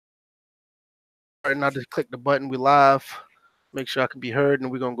And I just click the button. We live. Make sure I can be heard, and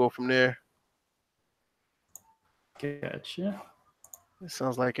we're gonna go from there. Gotcha. It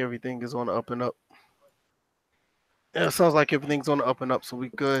sounds like everything is on the up and up. Yeah, it sounds like everything's on the up and up, so we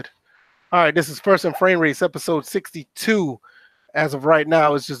good. All right, this is First and Frame Race, episode 62. As of right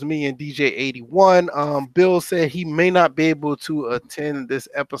now, it's just me and DJ 81. Bill said he may not be able to attend this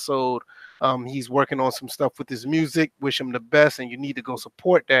episode. He's working on some stuff with his music. Wish him the best, and you need to go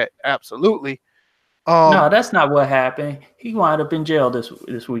support that. Absolutely. No, that's not what happened. He wound up in jail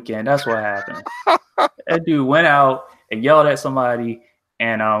this weekend. That's what happened. That dude went out and yelled at somebody,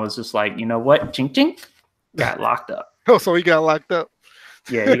 and I was just like, you know what? Chink chink, got locked up. Oh, so he got locked up.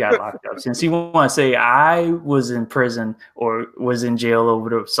 Yeah, he got locked up. Since he want to say I was in prison or was in jail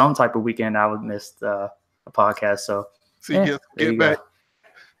over some type of weekend, I would miss a podcast. So get back.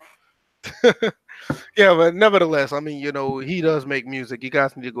 Yeah, but nevertheless, I mean, he does make music. You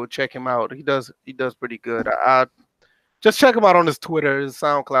guys need to go check him out. He does pretty good. I just check him out on his Twitter. His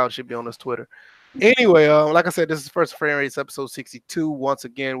SoundCloud should be on his Twitter. Anyway, like I said, this is First Frame Race, episode 62. Once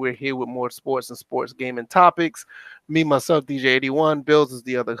again, we're here with more sports and sports gaming topics. Me, myself, DJ 81. Bills is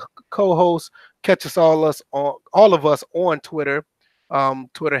the other co-host. Catch us all of us on Twitter.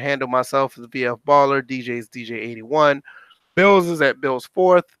 Twitter handle myself is VF Baller. DJ is DJ 81. Bills is at Bills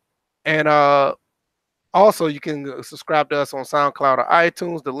 4th. And also, you can subscribe to us on SoundCloud or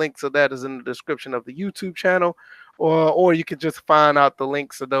iTunes. The links of that is in the description of the YouTube channel. Or you can just find out the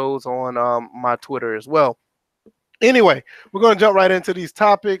links of those on my Twitter as well. Anyway, we're going to jump right into these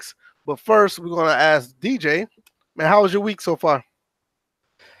topics. But first, we're going to ask DJ, man, how was your week so far?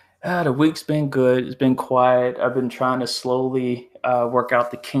 The week's been good. It's been quiet. I've been trying to slowly work out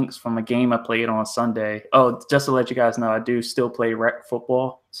the kinks from a game I played on Sunday. Oh, just to let you guys know, I do still play rec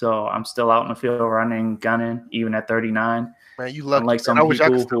football. So I'm still out in the field running, gunning, even at 39. Man, you lucky. Unlike some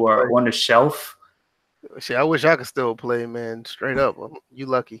people who are on the shelf. See, I wish I could still play, man. Straight up. You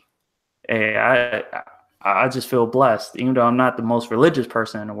lucky. Hey, I just feel blessed. Even though I'm not the most religious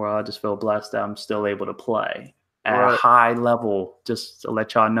person in the world, I just feel blessed that I'm still able to play at a high level. Just to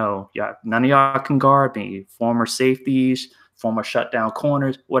let y'all know, none of y'all can guard me. Former safeties, former shutdown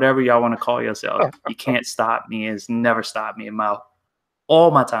corners, whatever y'all want to call yourself. You can't stop me. It's never stopped me in all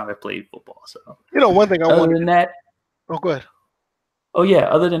my time I played football. So one thing other than that, oh, go ahead. Oh, yeah.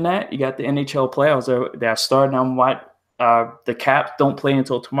 Other than that, you got the NHL playoffs that are starting. The Caps don't play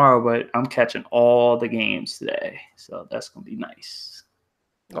until tomorrow, but I'm catching all the games today. So that's going to be nice.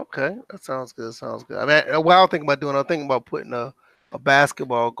 Okay. That sounds good. I mean, what I think about doing, I'm thinking about putting a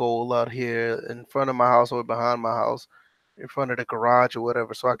basketball goal out here in front of my house or behind my house, in front of the garage or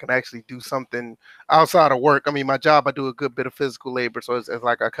whatever, so I can actually do something outside of work. I mean, my job, I do a good bit of physical labor, so it's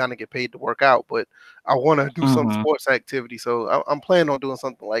like I kind of get paid to work out, but I want to do some sports activity, so I'm planning on doing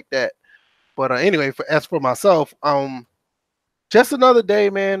something like that. But anyway, as for myself, just another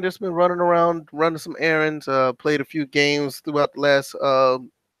day, man. Just been running around, running some errands, played a few games throughout the last 2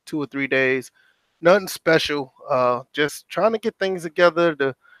 or 3 days. Nothing special, just trying to get things together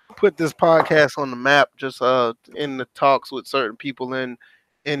to put this podcast on the map, just in the talks with certain people in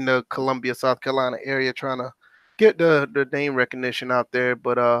the Columbia, South Carolina area, trying to get the name recognition out there.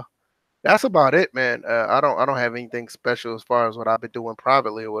 But that's about it, man. I don't have anything special as far as what I've been doing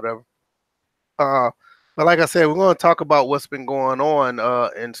privately or whatever. But like I said, we're going to talk about what's been going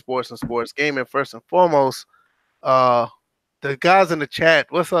on in sports and sports gaming. First and foremost, the guys in the chat,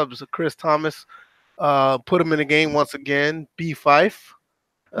 what's up? This is Chris Thomas. Put him in the game once again. B5.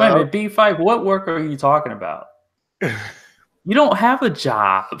 Wait a minute, B5, what work are you talking about? You don't have a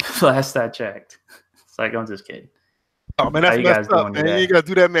job, last I checked. It's like, I'm just kidding. Oh, man, that's messed up, man. You ain't got to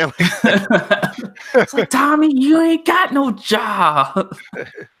do that, man. It's like, Tommy, you ain't got no job.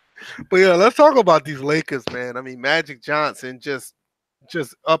 But yeah, let's talk about these Lakers, man. I mean, Magic Johnson just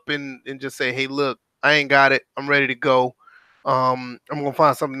up and just say, hey, look, I ain't got it. I'm ready to go. I'm going to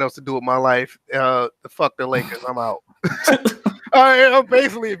find something else to do with my life. Fuck the Lakers. I'm out. All right,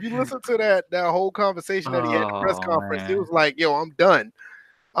 basically, if you listen to that whole conversation that he had at the press conference, it was like, yo, I'm done.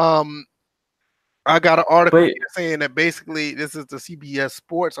 I got an article saying that basically, this is the CBS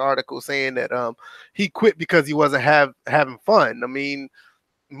Sports article saying that he quit because he wasn't having fun. I mean,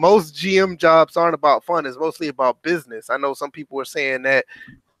 most GM jobs aren't about fun. It's mostly about business. I know some people are saying that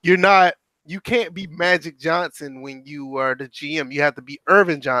you can't be Magic Johnson when you are the GM. You have to be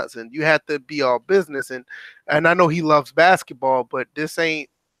Irvin Johnson. You have to be all business. And I know he loves basketball, but this ain't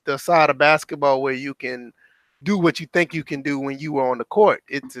the side of basketball where you can do what you think you can do when you are on the court.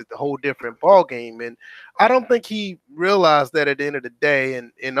 It's a whole different ball game. And I don't think he realized that at the end of the day,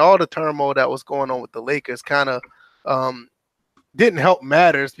 and all the turmoil that was going on with the Lakers kind of didn't help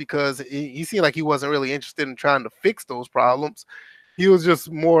matters because he seemed like he wasn't really interested in trying to fix those problems. He was just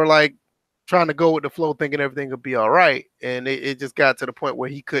more like trying to go with the flow, thinking everything would be all right, and it just got to the point where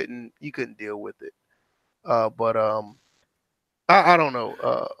he couldn't deal with it. But I don't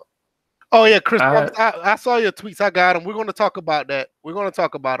know. Oh yeah, Chris, I saw your tweets. I got them. We're going to talk about that. We're going to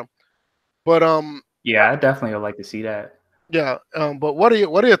talk about them. But yeah, I definitely would like to see that. Yeah, but what are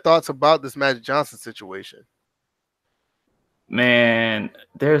your thoughts about this Magic Johnson situation? Man,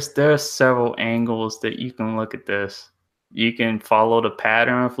 there's several angles that you can look at this. You can follow the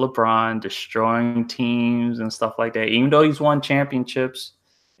pattern of LeBron destroying teams and stuff like that. Even though he's won championships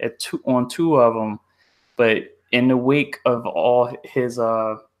on two of them, but in the wake of all his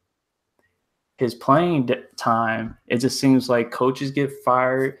playing time, it just seems like coaches get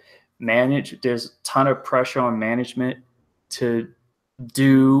fired. There's a ton of pressure on management to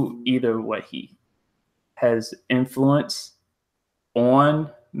do either what he has influence on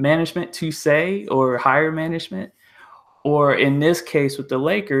management to say or hire management, or in this case with the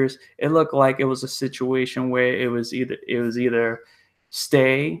Lakers, it looked like it was a situation where it was either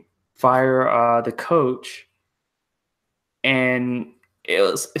stay, fire the coach, and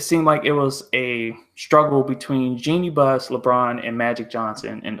it seemed like it was a struggle between Jeanie Buss, LeBron, and Magic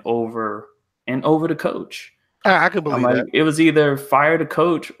Johnson, and over the coach. I can believe that. It was either fire the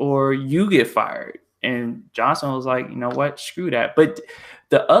coach or you get fired. And Johnson was like, you know what, screw that. But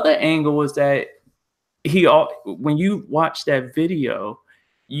the other angle was that when you watch that video,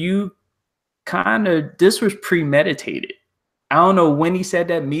 you this was premeditated. I don't know when he said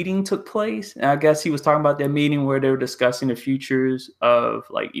that meeting took place. And I guess he was talking about that meeting where they were discussing the futures of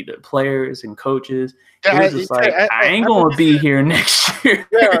like either players and coaches. Yeah, he was just I ain't going to be here next year.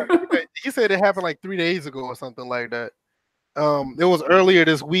 Yeah, he said it happened like 3 days ago or something like that. It was earlier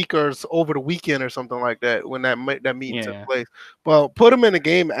this week or over the weekend or something like that when that meeting took place. Well, put him in the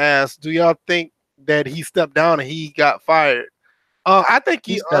game. Asked, do y'all think that he stepped down and he got fired? I think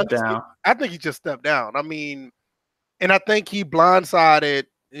he stepped down. I think he just stepped down. I mean, and I think he blindsided,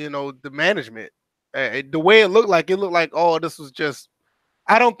 the management. The way it looked like, oh, this was just.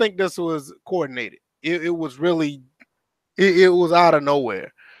 I don't think this was coordinated. It was really, it was out of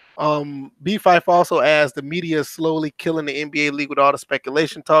nowhere. B5 also asked, the media is slowly killing the NBA league with all the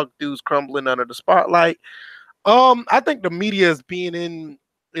speculation talk, dudes crumbling under the spotlight. I think the media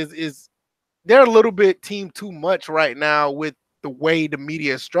is they're a little bit team too much right now with the way the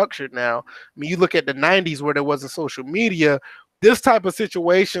media is structured now. I mean, you look at the 90s where there wasn't social media, this type of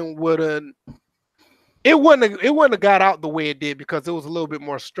situation wouldn't have got out the way it did because it was a little bit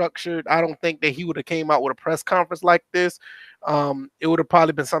more structured. I don't think that he would have came out with a press conference like this. It would have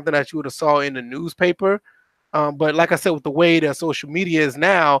probably been something that you would have saw in the newspaper. But like I said, with the way that social media is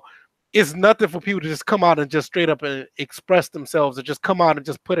now, it's nothing for people to just come out and just straight up and express themselves or just come out and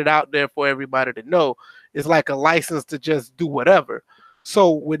just put it out there for everybody to know. It's like a license to just do whatever.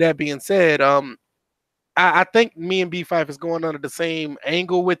 So with that being said, I think me and B5 is going under the same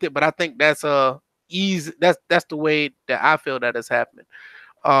angle with it, but I think that's easy. That's the way that I feel that is happening.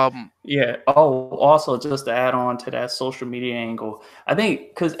 Yeah. Oh, also just to add on to that social media angle, I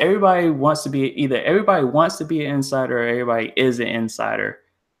think because everybody wants to be an insider or everybody is an insider.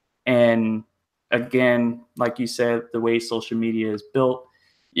 And again, like you said, the way social media is built,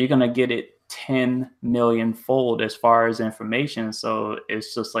 you're going to get it 10 million fold as far as information. So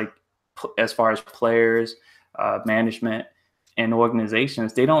it's just like, as far as players, management, and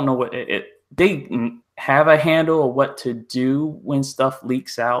organizations, they don't know what they have a handle of what to do when stuff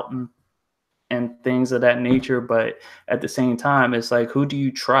leaks out and things of that nature. But at the same time, it's like, who do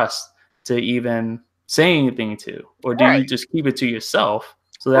you trust to even say anything to? Or do you just keep it to yourself?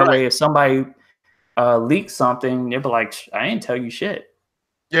 So that way, if somebody leaks something, they'll be like, I ain't tell you shit.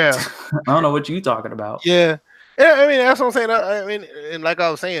 Yeah. I don't know what you're talking about. Yeah. I mean, that's what I'm saying. I mean, and like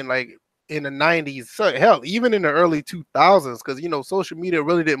I was saying, like in the 90s, so hell, even in the early 2000s, because, social media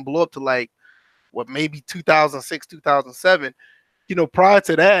really didn't blow up to like, maybe 2006, 2007. Prior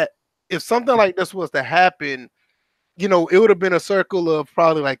to that, if something like this was to happen, it would have been a circle of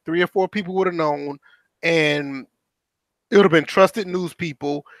probably like 3 or 4 people would have known, and it would have been trusted news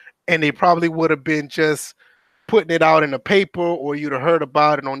people, and they probably would have been just putting it out in the paper, or you'd have heard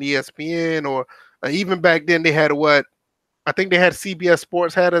about it on ESPN, or even back then they had I think they had CBS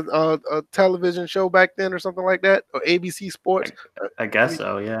Sports had a television show back then or something like that, or ABC Sports. I guess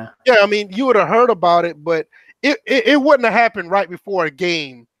so, yeah. Yeah, I mean, you would have heard about it, but it wouldn't have happened right before a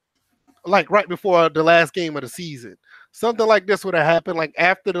game, like right before the last game of the season. Something like this would have happened like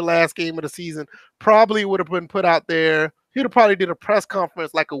after the last game of the season, probably would have been put out there. He'd have probably did a press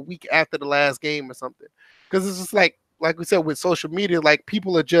conference like a week after the last game or something. Because it's just like, like we said with social media, like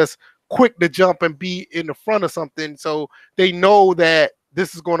people are just quick to jump and be in the front of something, so they know that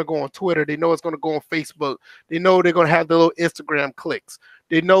this is going to go on Twitter. They know it's going to go on Facebook. They know they're going to have the little Instagram clicks.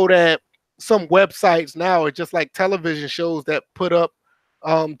 They know that some websites now are just like television shows that put up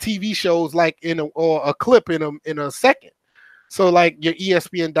TV shows like or a clip in a second. So like your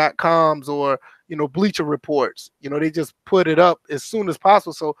ESPN.coms or Bleacher Reports, they just put it up as soon as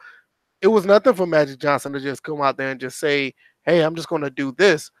possible. So it was nothing for Magic Johnson to just come out there and just say, "Hey, I'm just going to do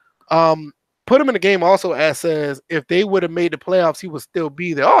this." Put him in the game also as says if they would have made the playoffs, he would still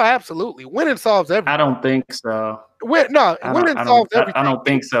be there. Oh, absolutely. Winning solves everything. I don't think so. Winning solves everything. I don't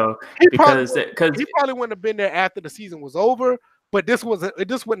think so. He probably wouldn't have been there after the season was over, but this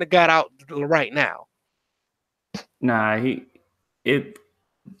wouldn't have got out right now. Nah,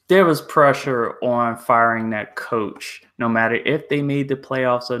 there was pressure on firing that coach, no matter if they made the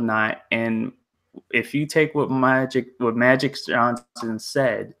playoffs or not. And if you take what Magic Johnson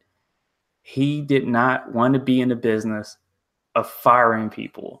said, he did not want to be in the business of firing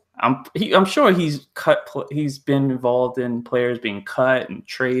people. I'm sure he's been involved in players being cut and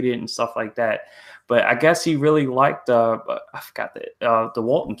traded and stuff like that. But I guess he really liked I forgot the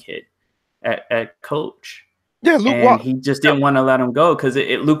Walton kid at coach. Yeah, Luke Walton. He just didn't want to let him go because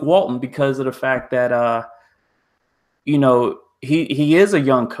Luke Walton, because of the fact that he is a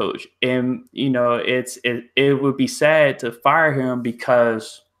young coach, and it would be sad to fire him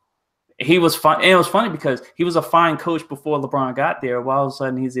because he was fun. And it was funny because he was a fine coach before LeBron got there. While all of a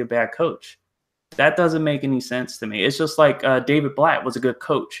sudden he's a bad coach. That doesn't make any sense to me. It's just like David Blatt was a good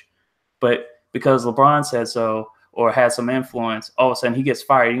coach, but because LeBron said so or had some influence, all of a sudden he gets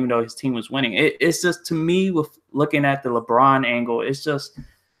fired even though his team was winning. It's just, to me, with looking at the LeBron angle, it's just,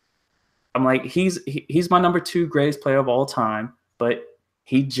 I'm like, he's my number 2 greatest player of all time, but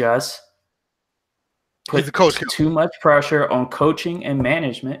he just put too much pressure on coaching and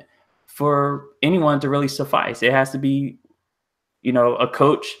management for anyone to really suffice. It has to be, a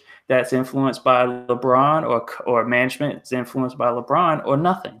coach that's influenced by LeBron or management that's influenced by LeBron or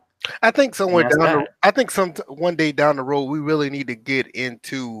nothing. I think one day down the road, we really need to get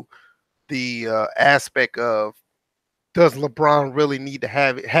into the aspect of, does LeBron really need to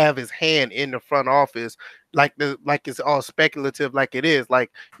have his hand in the front office, like it's all speculative, like it is. Like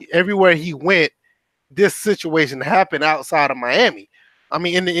everywhere he went, this situation happened outside of Miami. I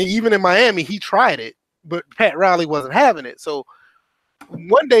mean, even in Miami, he tried it, but Pat Riley wasn't having it. So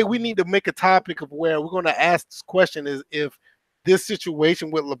one day we need to make a topic of where we're going to ask this question: is if this situation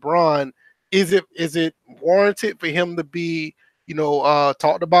with LeBron, is it warranted for him to be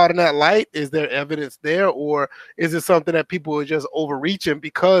talked about in that light? Is there evidence there, or is it something that people are just overreaching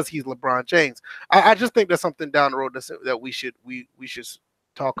because he's LeBron James? I just think that's something down the road that we should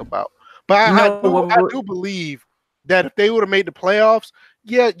talk about. But I do believe that if they would have made the playoffs,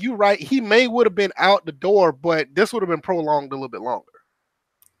 yeah, you're right. He would have been out the door, but this would have been prolonged a little bit longer.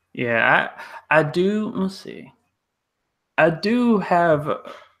 Yeah, I do. Let's see. I do have.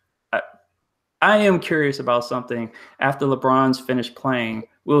 I am curious about something. After LeBron's finished playing,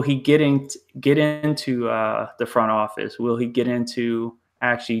 will he get into the front office? Will he get into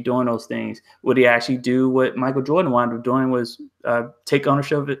actually doing those things? Would he actually do what Michael Jordan wanted to doing, was take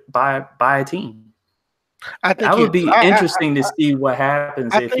ownership of it by a team? I think that would be interesting to see what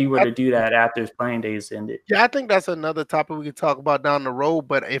happens if he were to do that after his playing days ended. Yeah, I think that's another topic we could talk about down the road.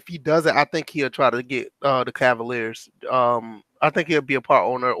 But if he does it, I think he'll try to get the Cavaliers. I think he'll be a part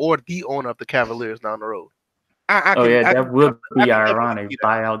owner or the owner of the Cavaliers down the road. That would be ironic.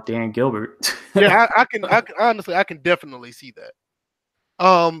 Buy out Dan Gilbert. Yeah, I can honestly, I can definitely see that.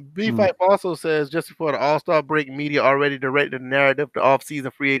 B-Fight also says, just before the All-Star break, media already directed the narrative to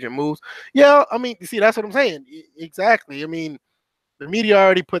off-season free agent moves. Yeah, I mean, you see, that's what I'm saying. Exactly. I mean, the media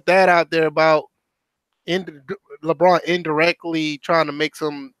already put that out there about LeBron indirectly trying to make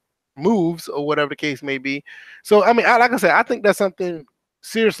some moves or whatever the case may be. So, I mean, like I said, I think that's something,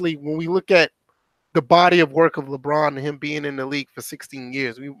 seriously, when we look at the body of work of LeBron and him being in the league for 16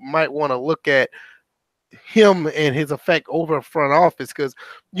 years, we might want to look at him and his effect over front office, because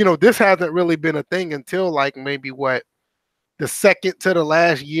this hasn't really been a thing until like maybe the second to the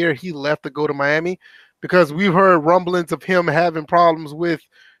last year he left to go to Miami, because we've heard rumblings of him having problems with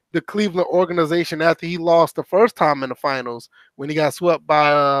the Cleveland organization after he lost the first time in the finals when he got swept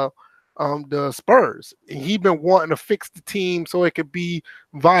by the Spurs. And he'd been wanting to fix the team so it could be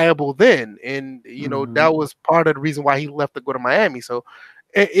viable then, and that was part of the reason why he left to go to Miami. So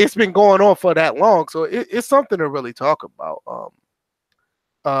it's been going on for that long, so it's something to really talk about.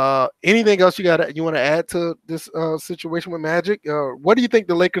 Anything else you want to add to this situation with Magic? What do you think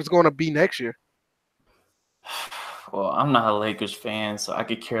the Lakers going to be next year? Well, I'm not a Lakers fan, so I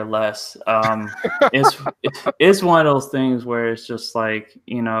could care less. It's one of those things where it's just like,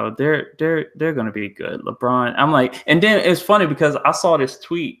 they're gonna be good. LeBron, I'm like, and then it's funny because I saw this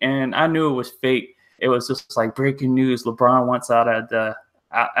tweet and I knew it was fake. It was just like breaking news: LeBron wants out of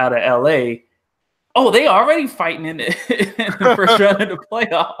LA. Oh, they already fighting in the first round of the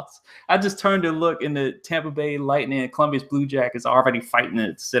playoffs. I just turned to look, in the Tampa Bay Lightning and Columbus Blue Jackets already fighting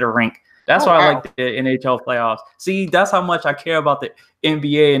at center rink. That's why I like the NHL playoffs. See, that's how much I care about the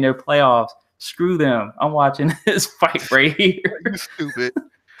NBA and their playoffs. Screw them. I'm watching this fight right here. You stupid.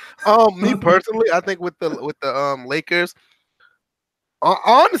 Me personally, I think with the Lakers,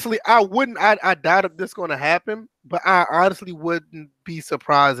 honestly, I doubt if this is going to happen, but I honestly wouldn't be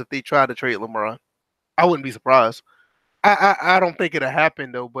surprised if they try to trade LeBron. I wouldn't be surprised. I don't think it'll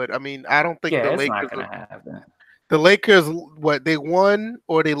happen though, but I mean, I don't think the Lakers not going to happen. The Lakers, they won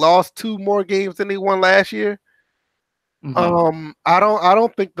or they lost 2 more games than they won last year. Mm-hmm. I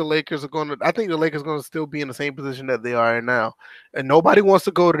don't think the Lakers are going to. I think the Lakers are going to still be in the same position that they are in now, and nobody wants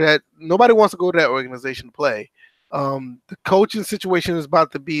to go to that. Nobody wants to go to that organization to play. The coaching situation is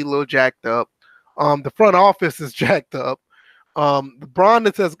about to be a little jacked up. The front office is jacked up.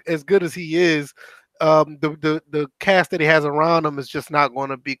 LeBron is as good as he is. The cast that he has around him is just not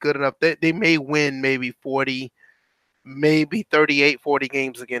going to be good enough. They may win maybe 40. Maybe 38, 40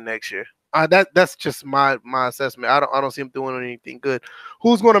 games again next year. That's just my assessment. I don't see him doing anything good.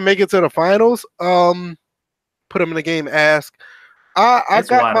 Who's going to make it to the finals? Put him in the game. Ask. It's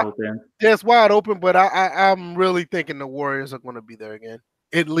wide open. Yeah, it's wide open, but I'm really thinking the Warriors are going to be there again,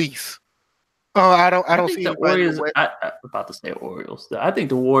 at least. I don't see the Warriors. I'm about to say Orioles. I think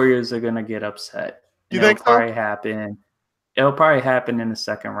the Warriors are going to get upset. You think so? Probably happen. It'll probably happen in the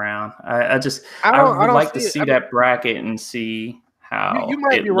second round. I would like to see that bracket and see how you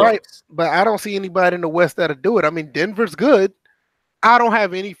might be right, but I don't see anybody in the West that'll do it. I mean, Denver's good. I don't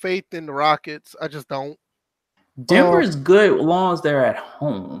have any faith in the Rockets. I just don't. Denver's good as long as they're at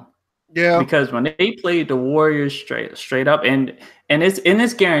home. Yeah, because when they played the Warriors straight up, and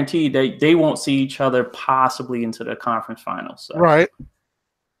it's guaranteed that they won't see each other possibly into the conference finals. So. Right.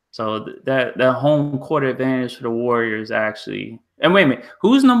 So that home court advantage for the Warriors actually. And wait a minute,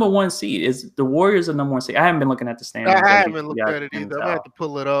 who's number 1 seed? Is the Warriors the number 1 seed? I haven't been looking at the standings. I haven't looked at it either. I'm gonna have to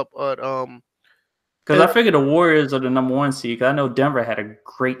pull it up. Because I figured the Warriors are the number 1 seed. Because I know Denver had a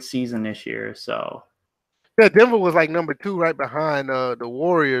great season this year. So yeah, Denver was like number 2 right behind the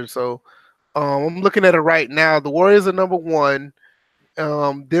Warriors. So I'm looking at it right now. The Warriors are number 1.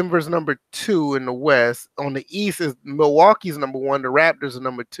 Denver's number 2 in the West. On the East is Milwaukee's number 1. The Raptors are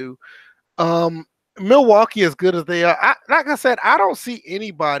number 2. Milwaukee, as good as they are, like I said, I don't see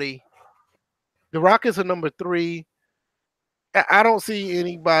anybody. The Rockets are number 3. I don't see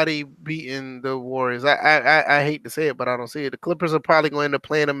anybody beating the Warriors. I hate to say it, but I don't see it. The Clippers are probably going to end up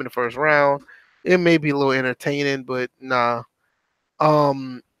playing them in the first round. It may be a little entertaining, but nah.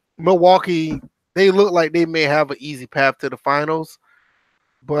 Milwaukee, they look like they may have an easy path to the finals.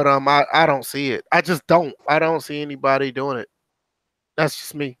 But I don't see it. I just don't. I don't see anybody doing it. That's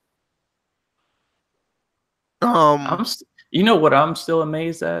just me. You know what I'm still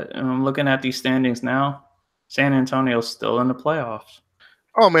amazed at? And I'm looking at these standings now. San Antonio's still in the playoffs.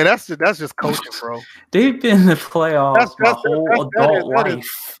 Oh man, that's just coaching, bro. They've been in the playoffs my whole adult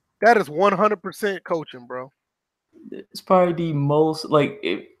life. That is 100% coaching, bro. It's probably the most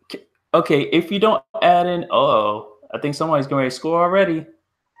if you don't add in, I think somebody's going to score already.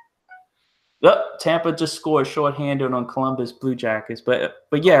 Yep, Tampa just scored shorthanded on Columbus Blue Jackets. But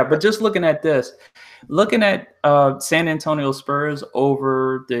just looking at this, looking at San Antonio Spurs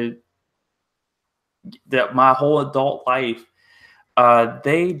over my whole adult life,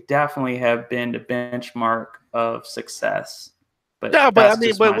 they definitely have been the benchmark of success. But yeah, but I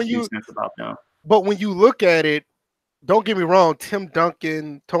mean, but when you look at it, don't get me wrong, Tim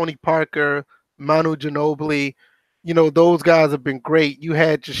Duncan, Tony Parker, Manu Ginobili, those guys have been great. You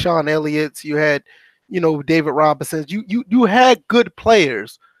had Deshaun Elliott's, you had, David Robinson's. You had good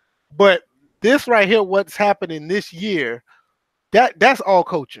players, but this right here, what's happening this year, that's all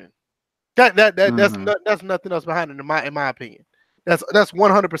coaching. That's nothing else behind it in my opinion. That's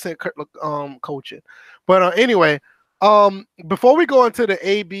 100% coaching. But anyway, before we go into the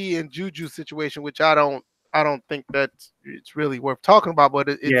AB and Juju situation, which I don't think that it's really worth talking about, but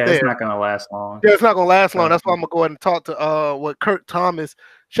it's not going to last long. Yeah, it's not going to last long. That's why I'm going to go ahead and talk to Kurt Thomas.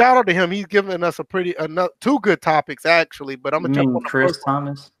 Shout out to him. He's given us 2 good topics, actually, but I'm going to jump on Chris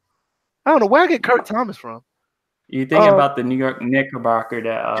Thomas? I don't know where I get Kurt Thomas from. You thinking about the New York Knickerbocker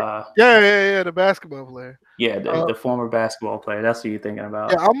that yeah, the basketball player. Yeah, the former basketball player. That's what you're thinking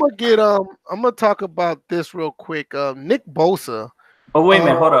about. Yeah, I'm gonna talk about this real quick. Nick Bosa. Oh, wait a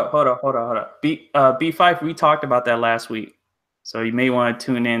minute. Hold up. B Fife, we talked about that last week. So you may want to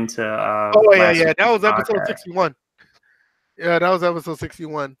tune in to yeah. That was episode 61. Yeah, that was episode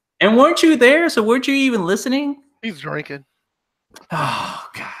 61. And weren't you there? So weren't you even listening? He's drinking. Oh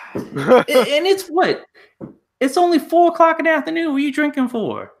God. And it's what? It's only 4:00 in the afternoon. What are you drinking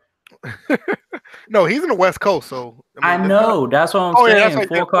for? No, he's in the West Coast, so I know. That's what I'm saying. Yeah,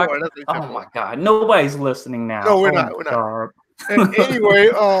 4:00. Oh my God. Nobody's listening now. No, we're not. We're not. Anyway,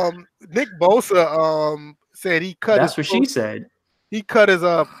 Nick Bosa said he cut. That's what she said. He cut his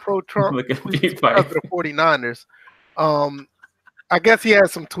pro-Trump tweets because of the 49ers. I guess he had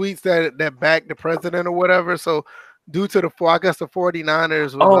some tweets that backed the president or whatever. So due to the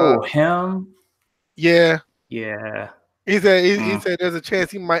 49ers. Was, him. Yeah. Yeah. He said there's a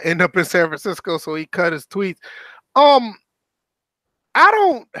chance he might end up in San Francisco, so he cut his tweets. I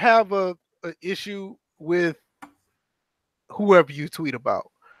don't have a issue with whoever you tweet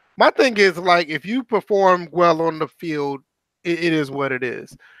about. My thing is, like, if you perform well on the field, it is what it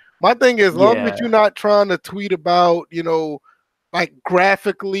is. My thing is, as long as you're not trying to tweet about, like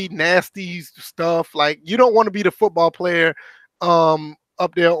graphically nasty stuff, like you don't want to be the football player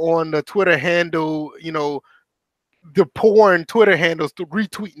up there on the Twitter handle, the porn Twitter handles to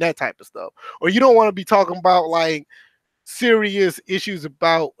retweeting that type of stuff. Or you don't want to be talking about like serious issues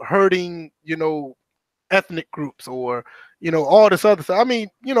about hurting, ethnic groups or, all this other stuff. I mean,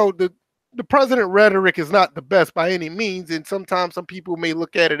 the president rhetoric is not the best by any means. And sometimes some people may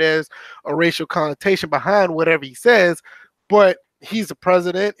look at it as a racial connotation behind whatever he says, but he's the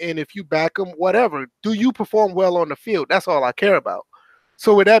president. And if you back him, whatever, do you perform well on the field? That's all I care about.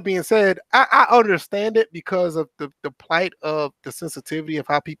 So with that being said, I understand it because of the plight of the sensitivity of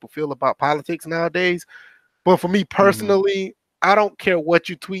how people feel about politics nowadays. But for me personally, I don't care what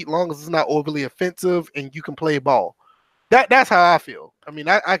you tweet, long as it's not overly offensive and you can play ball. That's how I feel. I mean,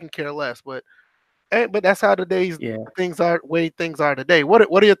 I can care less, but that's how today's things are. Way things are today. What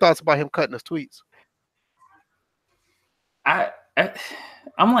are your thoughts about him cutting his tweets? I'm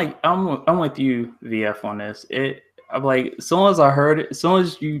with you, VF, on this. I'm like, as soon as I heard it, as soon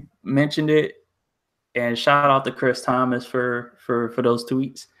as you mentioned it, and shout out to Chris Thomas for those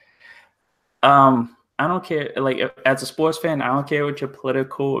tweets. I don't care. Like, as a sports fan, I don't care what your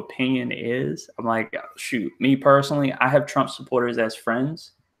political opinion is. I'm like, shoot, me personally, I have Trump supporters as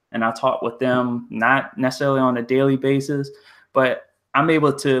friends, and I talk with them not necessarily on a daily basis, but I'm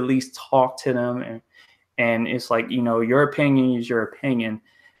able to at least talk to them. And it's like, your opinion is your opinion.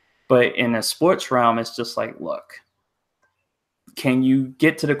 But in a sports realm, it's just like, look, can you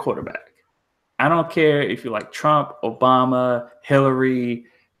get to the quarterback? I don't care if you like Trump, Obama, Hillary,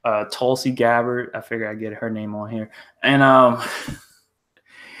 Tulsi Gabbard. I figure I get her name on here. And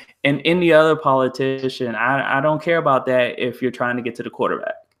and any other politician, I don't care about that if you're trying to get to the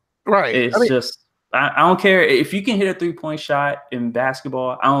quarterback. Right. It's I don't care if you can hit a 3-point shot in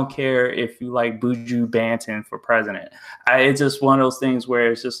basketball. I don't care if you like Buju Banton for president. It's just one of those things where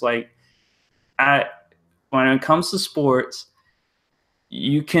it's just like, when it comes to sports,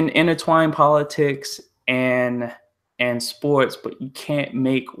 you can intertwine politics and sports, but you can't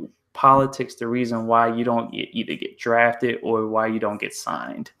make politics the reason why you don't either get drafted or why you don't get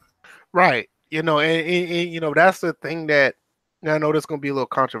signed. Right. And that's the thing that I know this is going to be a little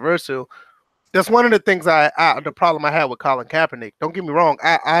controversial. That's one of the things the problem I had with Colin Kaepernick. Don't get me wrong.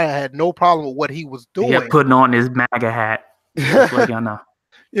 I had no problem with what he was doing. Yeah, putting on his MAGA hat. Just like y'all know.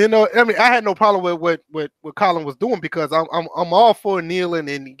 I mean, I had no problem with what Colin was doing because I'm all for kneeling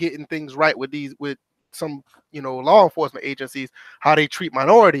and getting things right with some law enforcement agencies, how they treat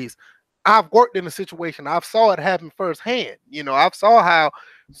minorities. I've worked in a situation. I've saw it happen firsthand. I've saw how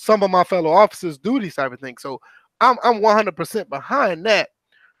some of my fellow officers do these type of things. So I'm 100% behind that.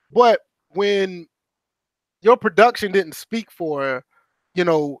 But when your production didn't speak for,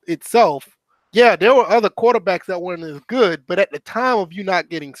 itself, yeah, there were other quarterbacks that weren't as good, but at the time of you not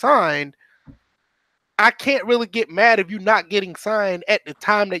getting signed, I can't really get mad if you not getting signed at the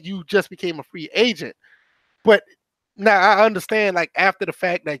time that you just became a free agent. But now I understand, like, after the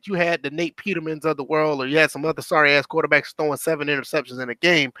fact that you had the Nate Petermans of the world, or you had some other sorry-ass quarterbacks throwing 7 interceptions in a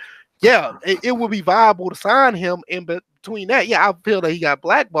game, yeah, it would be viable to sign him. In between that, yeah, I feel that he got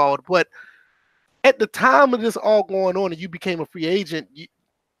blackballed. But at the time of this all going on and you became a free agent,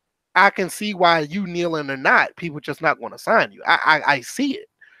 I can see why you kneeling or not, people just not going to sign you. I see it.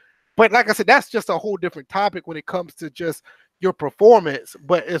 But like I said, that's just a whole different topic when it comes to just your performance.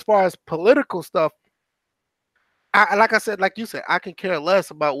 But as far as political stuff, like I said, like you said, I can care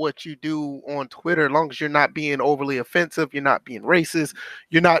less about what you do on Twitter as long as you're not being overly offensive, you're not being racist,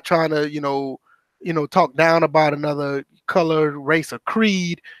 you're not trying to, talk down about another color, race, or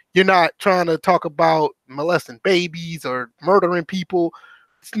creed. You're not trying to talk about molesting babies or murdering people.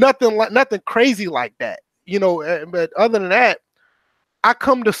 It's nothing crazy like that, But other than that, I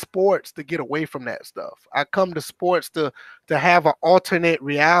come to sports to get away from that stuff. I come to sports to have an alternate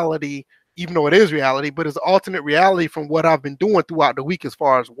reality, even though it is reality, but it's an alternate reality from what I've been doing throughout the week as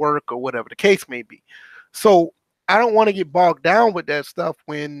far as work or whatever the case may be. So I don't want to get bogged down with that stuff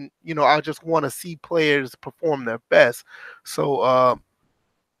when, I just want to see players perform their best. So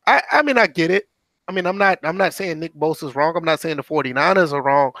I mean, I get it. I mean, I'm not saying Nick Bosa's wrong. I'm not saying the 49ers are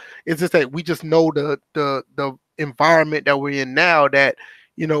wrong. It's just that we just know the environment that we're in now, that,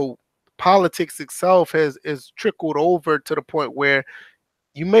 politics itself has trickled over to the point where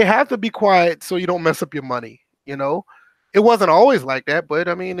you may have to be quiet so you don't mess up your money. It wasn't always like that, but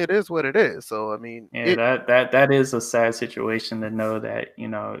I mean, it is what it is. So I mean, that is a sad situation to know that,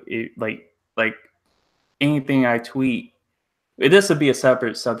 it like anything I tweet, this would be a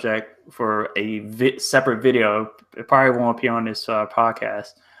separate subject for a separate video. It probably won't appear on this podcast,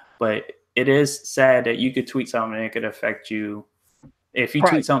 but it is sad that you could tweet something and it could affect you. If you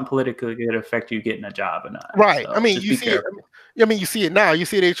tweet something political, it could affect you getting a job or not. Right. So I mean, you see it. I mean, you see it now. You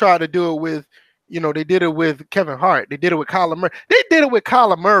see they try to do it with, they did it with Kevin Hart. They did it with Kyler Murray. They did it with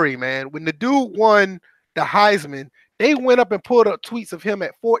Kyler Murray, man. When the dude won the Heisman, they went up and pulled up tweets of him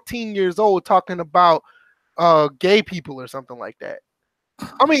at 14 years old talking about gay people or something like that.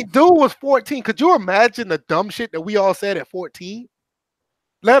 I mean, dude was 14. Could you imagine the dumb shit that we all said at 14?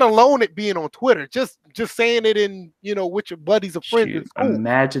 Let alone it being on Twitter, just saying it in, with your buddies or friends. Shoot,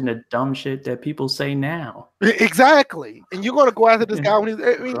 imagine the dumb shit that people say now. Exactly. And you're going to go after this guy when he's,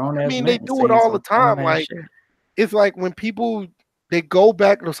 they do it all the time. Like, it's like when people, they go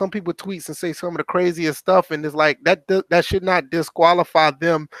back to some people tweets and say some of the craziest stuff. And it's like, that should not disqualify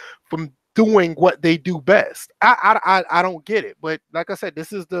them from doing what they do best. I don't get it. But like I said,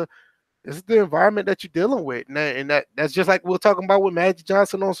 this is the environment that you're dealing with, and that's just like we're talking about with Magic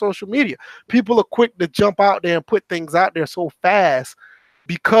Johnson on social media. People are quick to jump out there and put things out there so fast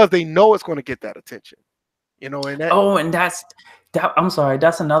because they know it's going to get that attention, and that. I'm sorry,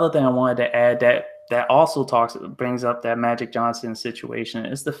 that's another thing I wanted to add that also brings up that Magic Johnson situation.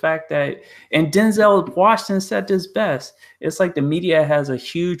 It's the fact that, and Denzel Washington said this best, it's like the media has a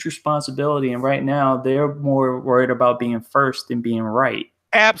huge responsibility, and right now they're more worried about being first than being right.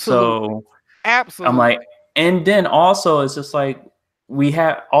 Absolutely. So absolutely. I'm like, and then also it's just like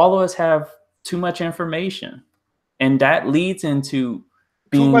all of us have too much information, and that leads into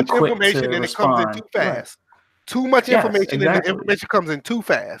being too much quick information to and respond. it comes in too fast. Right. Too much information and the information comes in too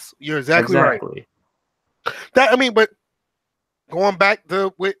fast. You're exactly right. But going back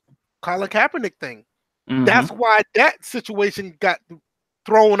to with Colin Kaepernick thing, that's why that situation got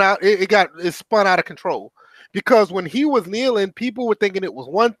thrown out. It spun out of control. Because when he was kneeling, people were thinking it was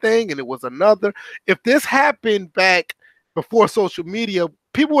one thing and it was another. If this happened back before social media,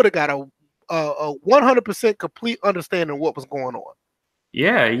 people would have got a 100% complete understanding of what was going on.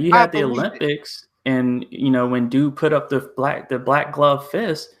 Yeah, you had the Olympics, and when dude put up the black glove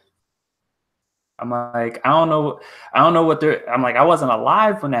fist, I'm like, I don't know what they're. I'm like, I wasn't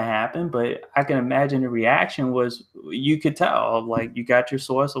alive when that happened, but I can imagine the reaction was, you could tell, like, you got your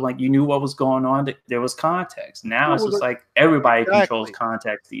source, like you knew what was going on. That there was context. Now it's just like everybody controls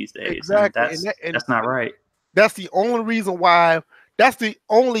context these days. Exactly, and that's not right. That's the only reason why. That's the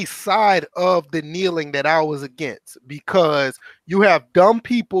only side of the kneeling that I was against, because you have dumb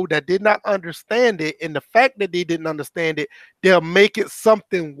people that did not understand it, and the fact that they didn't understand it, they'll make it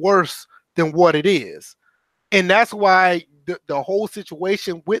something worse than what it is. And that's why the whole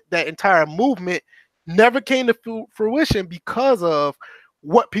situation with that entire movement never came to fruition, because of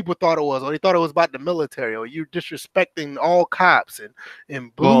what people thought it was, or they thought it was about the military, or you disrespecting all cops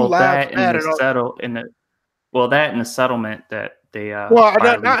and blue lives matter. That and the settlement that they I'm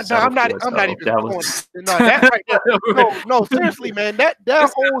not even going. No, that right there. No, seriously, man. That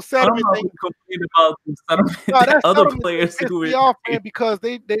whole settlement thing. About the settlement. Other players who off, man, because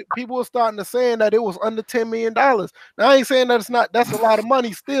they people were starting to saying that it was under $10 million. Now I ain't saying that it's not. That's a lot of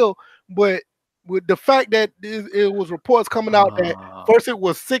money still, but with the fact that it was reports coming out that first it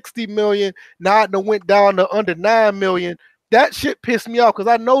was 60 million, now it went down to under 9 million. That shit pissed me off,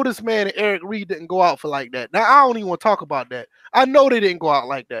 because I know this man and Eric Reed didn't go out for like that. Now I don't even want to talk about that. I know they didn't go out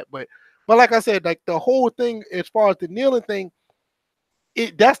like that, but like I said, like the whole thing as far as the kneeling thing,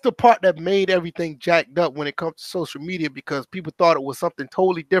 that's the part that made everything jacked up when it comes to social media, because people thought it was something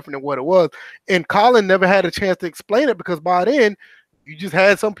totally different than what it was. And Colin never had a chance to explain it, because by then you just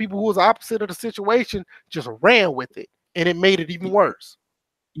had some people who was opposite of the situation just ran with it, and it made it even worse.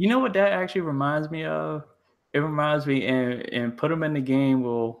 You know what that actually reminds me of? It reminds me, and put them in the game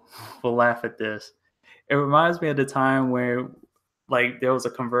will laugh at this. It reminds me of the time where like there was a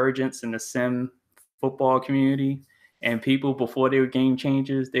convergence in the sim football community, and people before they were game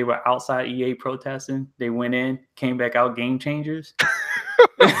changers, they were outside EA protesting. They went in, came back out game changers.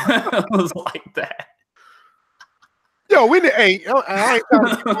 It was like that. Yo, I ain't trying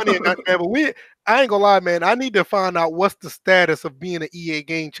to be funny or nothing, man, but I ain't gonna lie, man. I need to find out what's the status of being an EA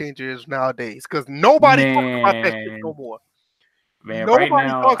game changer is nowadays, because nobody talks about that shit no more. Man, right Nobody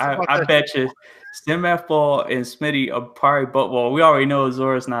now, talks about I that bet shit. you Stemfball and Smitty are probably, but well, we already know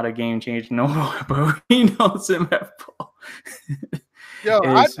Zora's not a game changer no more, but we know Stemfball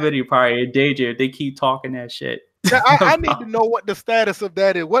and Smitty probably a danger if they keep talking that shit. Yeah, I need to know what the status of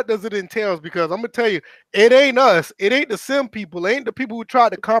that is. What does it entail? Because I'm gonna tell you, it ain't us. It ain't the sim people. It ain't the people who try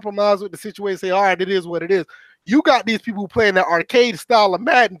to compromise with the situation. Say, all right, it is what it is. You got these people playing that arcade style of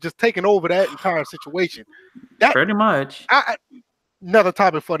Madden, just taking over that entire situation. That pretty much. Another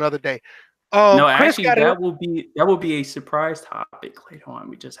topic for another day. No, actually, that will be a surprise topic later on.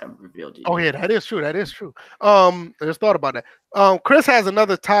 We just haven't revealed it. Oh yeah, that is true. That is true. I just thought about that. Chris has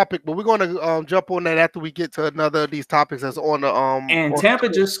another topic, but we're going to jump on that after we get to another of these topics that's on the And Tampa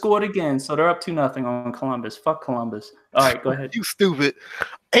just scored again, so they're up 2-0 on Columbus. Fuck Columbus. All right, go ahead. You stupid.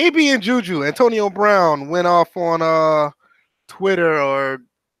 AB and Juju, Antonio Brown went off on Twitter or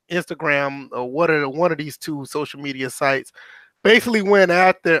Instagram or one of these two social media sites. Basically went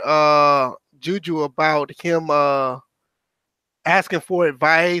after Juju about him asking for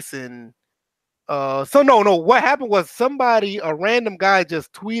advice, and what happened was a random guy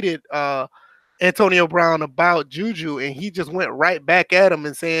just tweeted Antonio Brown about Juju, and he just went right back at him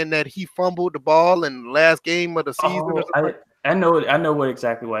and saying that he fumbled the ball in the last game of the season. I know what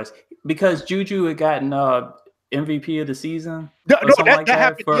exactly was, because Juju had gotten MVP of the season for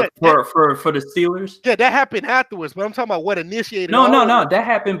the Steelers. Yeah, that happened afterwards, but I'm talking about what initiated. No, that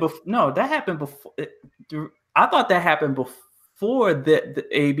happened before. No, that happened before. I thought that happened before the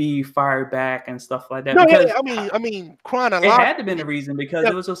AB fired back and stuff like that. No, because, I mean, chronologically, it had to been a reason, because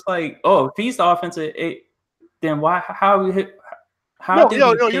it was just like, oh, if he's the offensive, then why? How did he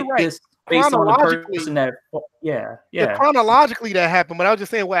pick this based on the person that? Yeah. Chronologically, that happened, but I was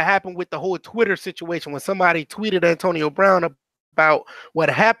just saying what happened with the whole Twitter situation when somebody tweeted Antonio Brown about what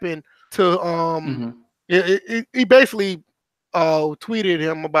happened to he basically tweeted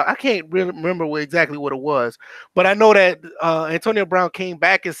him about, I can't really remember exactly what it was, but I know that Antonio Brown came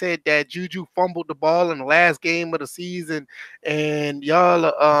back and said that Juju fumbled the ball in the last game of the season, and y'all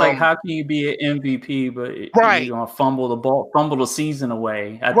it's like, how can you be an MVP but you're gonna fumble the ball, fumble the season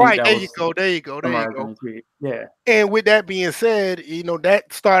away? I think that there you go. Yeah. And with that being said, that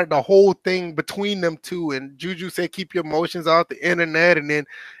started the whole thing between them two, and Juju said keep your emotions off the internet, and then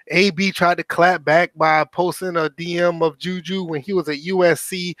AB tried to clap back by posting a DM of Juju when he was at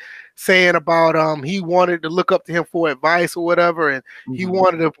USC saying about he wanted to look up to him for advice or whatever, and he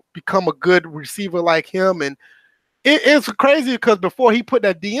wanted to become a good receiver like him. And it's crazy because before he put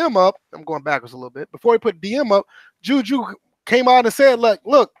that DM up, I'm going backwards a little bit, before he put DM up, Juju came out and said,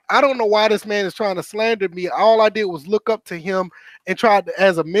 look, I don't know why this man is trying to slander me. All I did was look up to him and tried to,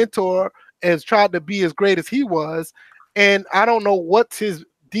 as a mentor, tried to be as great as he was, and I don't know what's his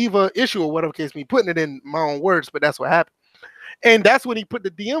diva issue or whatever case me, putting it in my own words, but that's what happened. And that's when he put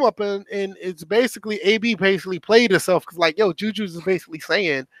the DM up, and it's basically AB basically played himself, because like, yo, Juju's is basically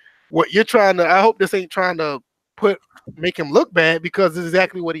saying what you're trying to, I hope this ain't trying to make him look bad, because it's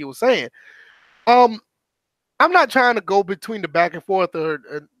exactly what he was saying. I'm not trying to go between the back and forth,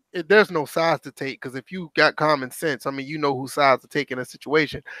 or there's no sides to take, because if you got common sense, I mean, you know whose sides to take in a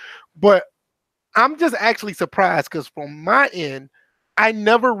situation. But I'm just actually surprised, because from my end, I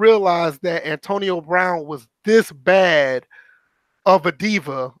never realized that Antonio Brown was this bad of a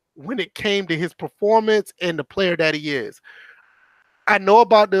diva when it came to his performance and the player that he is. I know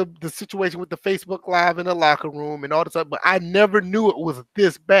about the situation with the Facebook Live in the locker room and all this stuff, but I never knew it was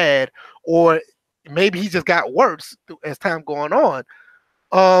this bad, or maybe he just got worse as time going on.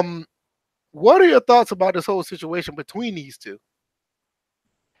 What are your thoughts about this whole situation between these two?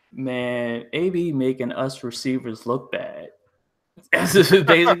 Man, AB making us receivers look bad. That's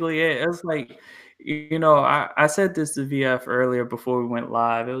basically it. It's like, I said this to VF earlier before we went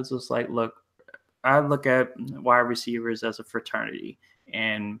live. It was just like, look, I look at wide receivers as a fraternity,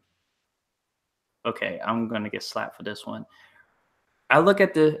 and okay, I'm going to get slapped for this one. I look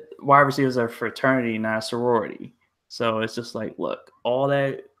at the wide receivers as a fraternity, not a sorority. So it's just like, look, all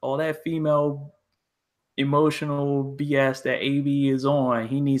that female emotional BS that AB is on,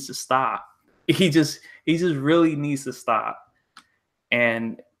 he needs to stop. He just really needs to stop.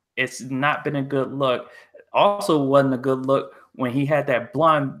 And it's not been a good look. Also wasn't a good look when he had that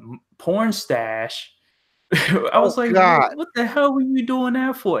blonde porn stash. I was like, God. what the hell were you doing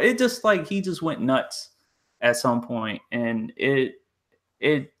that for? It just like he just went nuts at some point, and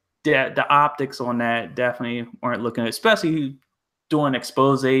the optics on that definitely weren't looking, especially doing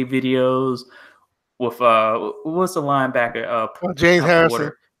expose videos with what's the linebacker? James Harrison.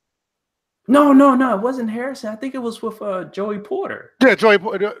 Porter. No, it wasn't Harrison. I think it was with Joey Porter. Yeah, Joey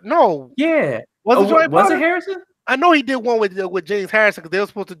Porter. No. Yeah. Was it Joey Porter? Was it Harrison? I know he did one with James Harrison because they were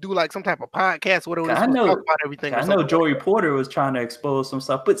supposed to do like some type of podcast where they were supposed to talk about everything. I know Joey Porter was trying to expose some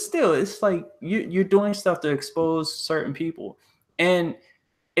stuff, but still, it's like you're doing stuff to expose certain people, and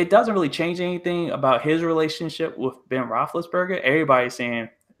it doesn't really change anything about his relationship with Ben Roethlisberger.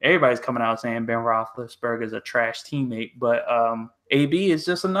 Everybody's coming out saying Ben Roethlisberger is a trash teammate, but AB is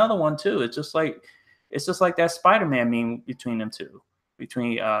just another one too. It's just like that Spider-Man meme between them two,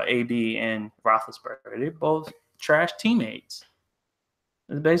 between AB and Roethlisberger. They're both trash teammates.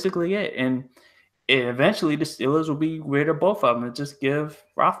 That's basically it. And eventually the Steelers will be rid of both of them and just give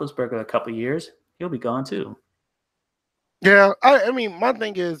Roethlisberger a couple of years. He'll be gone too. Yeah, I mean, my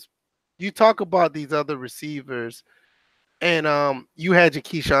thing is, you talk about these other receivers, and you had your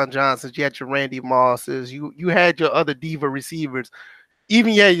Keyshawn Johnsons, you had your Randy Mosses, you had your other diva receivers,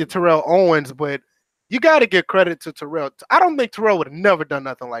 even you had your Terrell Owens, but you got to give credit to Terrell. I don't think Terrell would have never done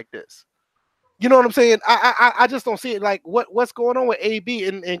nothing like this. You know what I'm saying? I just don't see it. Like what's going on with AB,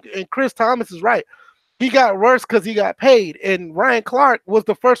 and Chris Thomas is right. He got worse because he got paid, and Ryan Clark was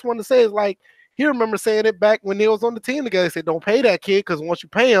the first one to say it. Like, he remember saying it back when they was on the team together. He said, don't pay that kid because once you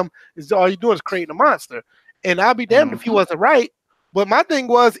pay him, all you doing is creating a monster. And I'll be damned if he wasn't right. But my thing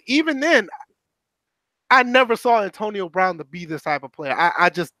was, even then, I never saw Antonio Brown to be this type of player. I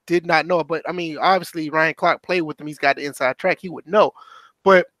just did not know. But, I mean, obviously, Ryan Clark played with him. He's got the inside track. He would know.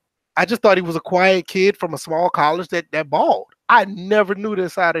 But I just thought he was a quiet kid from a small college that balled. I never knew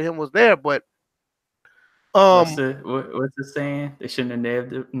this side of him was there. But what's the saying? They shouldn't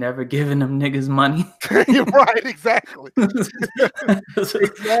have never given them niggas money. You're right, exactly.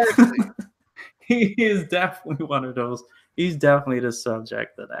 Exactly. He is definitely one of those. He's definitely the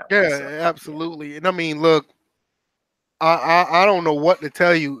subject of that. Yeah, absolutely. And I mean, look, I don't know what to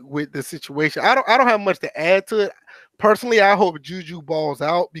tell you with the situation. I don't have much to add to it. Personally, I hope Juju balls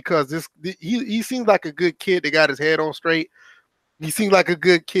out because he seems like a good kid that got his head on straight. He seems like a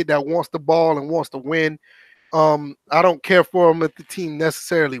good kid that wants the ball and wants to win. I don't care for him if the team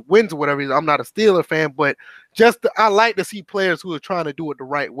necessarily wins or whatever. I'm not a Steeler fan, but I like to see players who are trying to do it the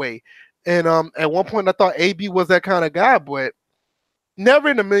right way. And at one point I thought AB was that kind of guy, but never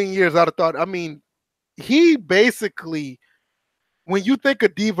in a million years I'd have thought. I mean, he basically, when you think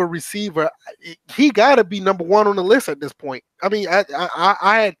of diva receiver, he got to be number one on the list at this point. I mean, I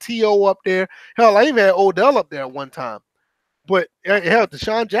had T.O. up there. Hell, I even had Odell up there at one time. But hell,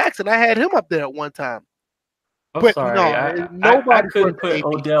 Deshaun Jackson, I had him up there at one time. I'm sorry, I couldn't put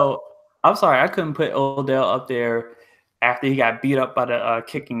Odell. I'm sorry, I couldn't put Odell up there after he got beat up by the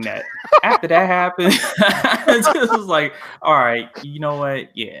kicking net. After that happened, it just was like, all right, you know what?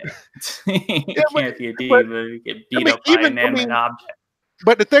 Yeah, you can't be a diva. You get beat up by an inanimate object.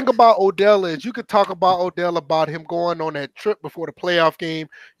 But the thing about Odell is you could talk about Odell about him going on that trip before the playoff game.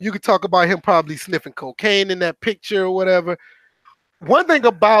 You could talk about him probably sniffing cocaine in that picture or whatever. One thing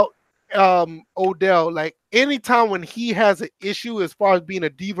about Odell, like anytime when he has an issue as far as being a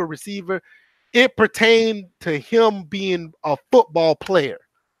diva receiver, it pertained to him being a football player.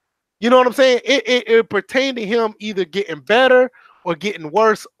 You know what I'm saying? It pertained to him either getting better or getting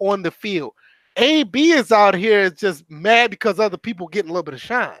worse on the field. AB is out here just mad because other people getting a little bit of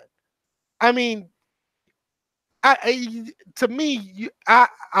shine. I mean, to me,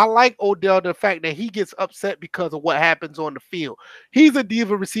 I like Odell, the fact that he gets upset because of what happens on the field. He's a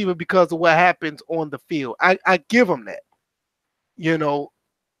diva receiver because of what happens on the field. I give him that. You know,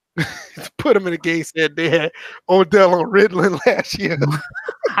 put him in a game said they had Odell on Ritalin last year.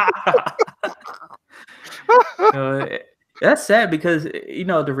 That's sad because, you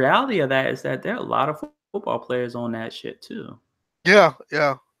know, the reality of that is that there are a lot of football players on that shit too. Yeah.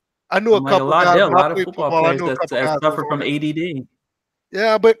 I knew a couple guys. There are a lot of football players that suffer from ADD.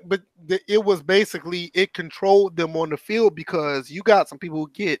 Yeah, but it was basically, it controlled them on the field because you got some people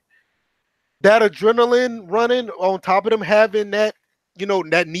who get that adrenaline running on top of them having that, you know,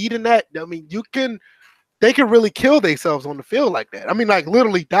 that needing that. I mean, you can they can really kill themselves on the field like that. I mean, like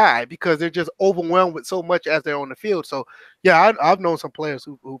literally die because they're just overwhelmed with so much as they're on the field. So yeah, I've known some players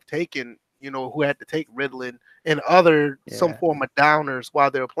who've taken, who had to take Ritalin and other some form of downers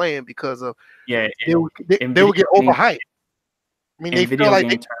while they were playing because of they would get overhyped. I mean, they feel like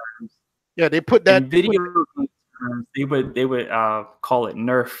terms, they put that in video game terms, they would call it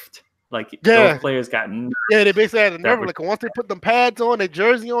nerfed. Like those players got nerfed. Yeah, they basically had a nerve. Like once they put them pads on, their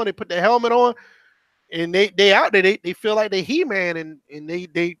jersey on, they put their helmet on, and they out there, they feel like they He-Man, and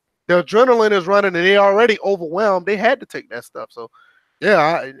the adrenaline is running, and they already overwhelmed. They had to take that stuff. So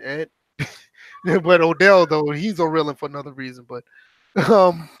yeah, but Odell though, he's a reeling for another reason. But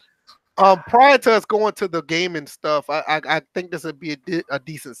prior to us going to the gaming stuff, I think this would be a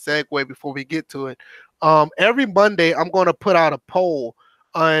decent segue before we get to it. Every Monday, I'm going to put out a poll,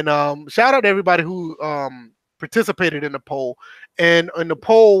 and shout out to everybody who participated in the poll. And in the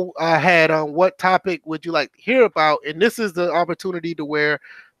poll, I had what topic would you like to hear about? And this is the opportunity to where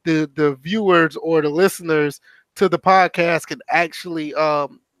the viewers or the listeners to the podcast can actually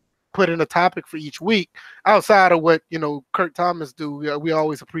put in a topic for each week outside of what Kurt Thomas do. We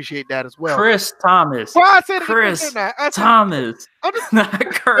always appreciate that as well. Chris Thomas. Well, I said Chris Thomas. Not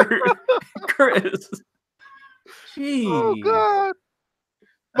Kurt. Chris. Jeez. Oh God.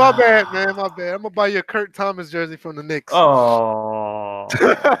 My bad, man. My bad. I'm gonna buy you a Kurt Thomas jersey from the Knicks. Oh.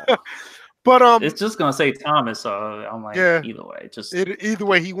 But it's just gonna say Thomas, so I'm like, either way, either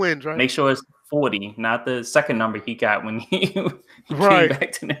way he wins, right? Make sure it's 40, not the second number he got when he came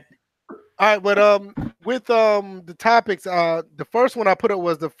back to that. All right, but with the topics, the first one I put up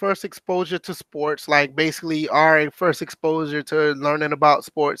was the first exposure to sports, like basically our first exposure to learning about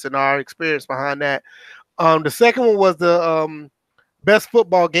sports and our experience behind that. The second one was the best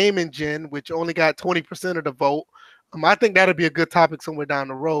football game in Gen, which only got 20% of the vote. I think that'll be a good topic somewhere down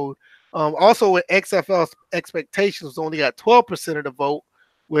the road. Also with XFL expectations, only got 12% of the vote,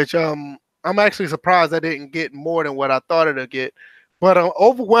 which I'm actually surprised I didn't get more than what I thought it'd get. But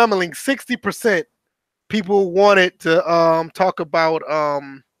overwhelmingly, 60% people wanted to talk about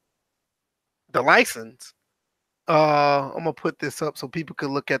the license. I'm gonna put this up so people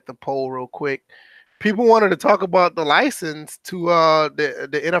can look at the poll real quick. People wanted to talk about the license to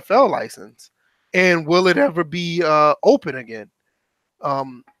the NFL license, and will it ever be open again?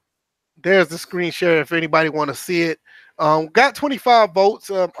 There's the screen share if anybody want to see it. Got 25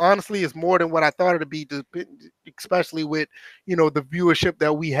 votes. Honestly, it's more than what I thought it'd be, especially with the viewership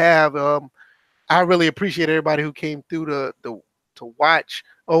that we have. I really appreciate everybody who came through to watch,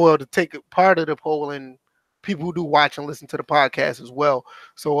 to take part of the poll, and people who do watch and listen to the podcast as well.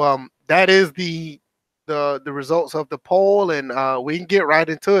 So that is the results of the poll, and we can get right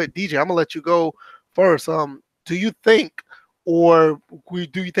into it. DJ, I'm gonna let you go first. Do you think, or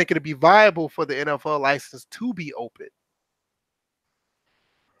do you think it'd be viable for the NFL license to be open?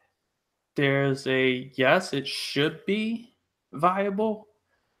 There's a yes, it should be viable,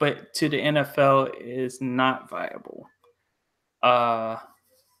 but to the NFL it is not viable.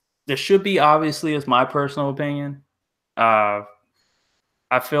 There should be, obviously, is my personal opinion.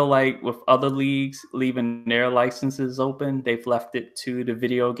 I feel like with other leagues leaving their licenses open, they've left it to the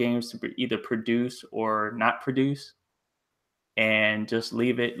video games to either produce or not produce, and just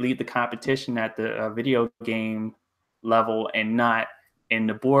leave the competition at the video game level and not in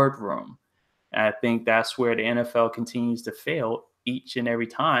the boardroom. And I think that's where the NFL continues to fail each and every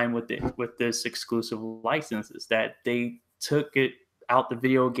time with this exclusive licenses, that they took it out the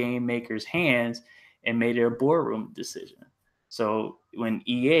video game makers' hands and made it a boardroom decision. So when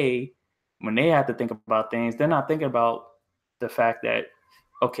EA, when they have to think about things, they're not thinking about the fact that,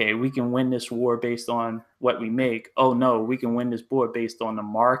 okay, we can win this war based on what we make. Oh no, we can win this war based on the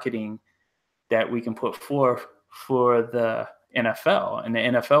marketing that we can put forth for the NFL, and the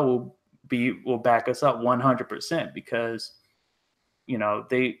NFL will back us up 100% because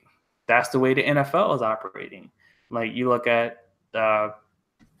that's the way the NFL is operating. Like you look at the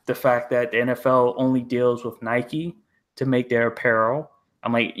fact that the NFL only deals with Nike to make their apparel.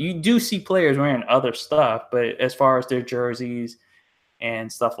 I'm like, you do see players wearing other stuff, but as far as their jerseys and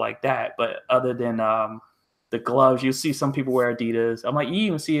stuff like that, but other than the gloves, you see some people wear Adidas. I'm like, you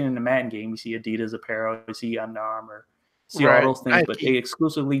even see it in the Madden game. You see Adidas apparel, you see Under Armour, see all those things, Nike. But they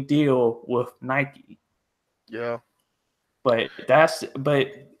exclusively deal with Nike. Yeah. But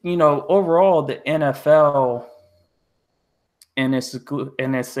overall, the NFL and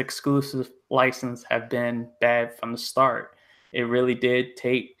its exclusive license have been bad from the start. It really did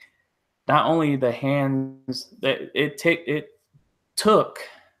take not only the hands that it took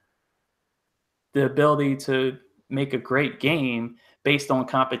the ability to make a great game, based on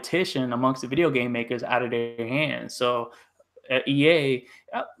competition amongst the video game makers out of their hands. So at EA,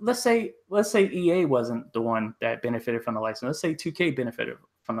 let's say EA wasn't the one that benefited from the license. Let's say 2K benefited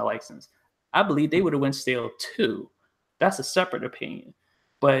from the license. I believe they would have went stale too. That's a separate opinion.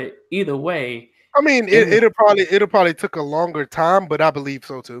 But either way, I mean, it'll probably took a longer time, but I believe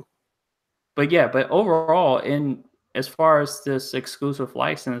so too. But yeah, but overall, in as far as this exclusive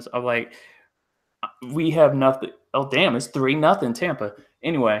license, of like, we have nothing. Oh damn, it's 3-0 Tampa.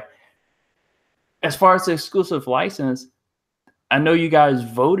 Anyway, as far as the exclusive license, I know you guys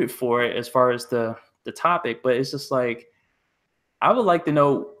voted for it as far as the topic, but it's just like, I would like to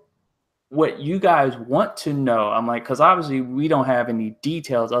know what you guys want to know. I'm like, because obviously we don't have any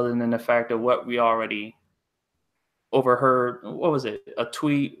details other than the fact of what we already overheard. What was it? A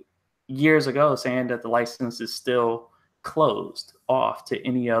tweet years ago saying that the license is still closed off to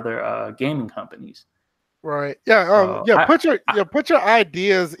any other gaming companies. Right. Yeah. Put your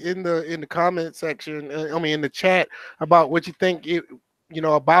ideas in the comment section. In the chat about what you think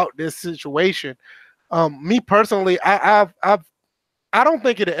about this situation. Me personally, I don't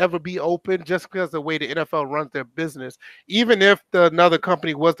think it'll ever be open just because of the way the NFL runs their business. Even if another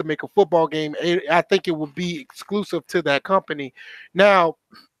company was to make a football game, I think it would be exclusive to that company. Now,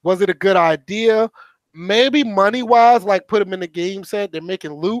 was it a good idea? Maybe money-wise, like put them in the game set, they're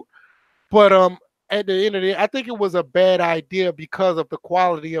making loot. But at the end of the day, I think it was a bad idea because of the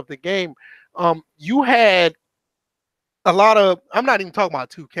quality of the game. You had a lot of, I'm not even talking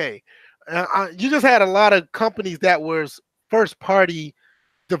about 2K. You just had a lot of companies that were first-party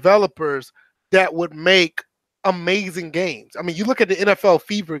developers that would make amazing games. I mean, you look at the NFL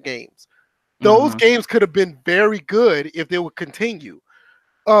Fever games. Those games could have been very good if they would continue.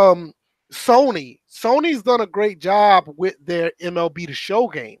 Sony's done a great job with their MLB The Show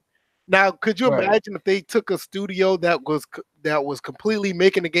game. Now, could you imagine if they took a studio that was completely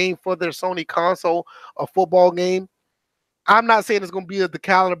making a game for their Sony console, a football game? I'm not saying it's going to be of the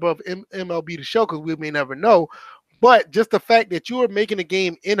caliber of MLB The Show because we may never know, but just the fact that you are making a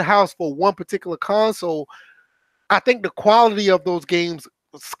game in-house for one particular console, I think the quality of those games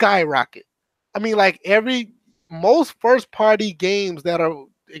skyrocket. I mean, like most first-party games that are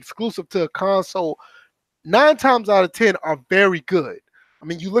exclusive to a console, 9 times out of 10 are very good. I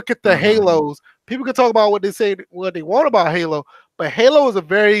mean, you look at the Halos. People can talk about what they want about Halo, but Halo is a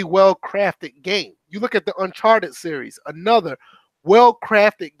very well-crafted game. You look at the Uncharted series, another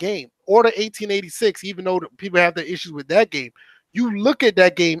well-crafted game. Order 1886, even though people have their issues with that game, you look at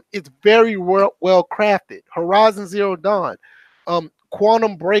that game, it's very well-crafted. Horizon Zero Dawn,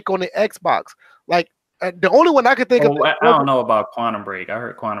 Quantum Break on the Xbox. Like, the only one I could think of. I don't know about Quantum Break. I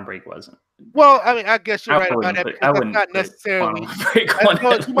heard Quantum Break wasn't. Well, I mean, I guess you're right about that because that's not necessarily.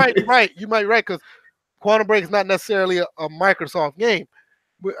 You might be right. You might be right because Quantum Break is not necessarily a Microsoft game.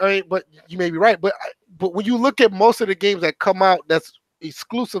 But you may be right. But when you look at most of the games that come out that's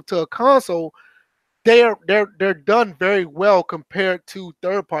exclusive to a console, they're done very well compared to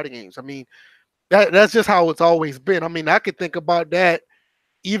third-party games. I mean, that's just how it's always been. I mean, I could think about that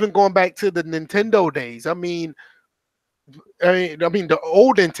even going back to the Nintendo days. I mean, the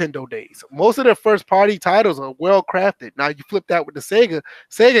old Nintendo days. Most of their first-party titles are well-crafted. Now you flip that with the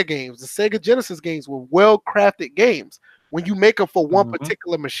Sega games. The Sega Genesis games were well-crafted games when you make them for one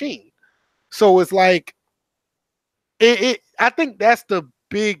particular machine. So it's like, I think that's the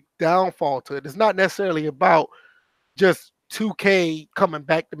big downfall to it. It's not necessarily about just 2K coming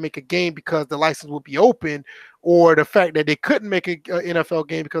back to make a game because the license would be open, or the fact that they couldn't make an NFL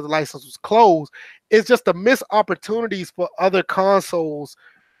game because the license was closed. It's just the missed opportunities for other consoles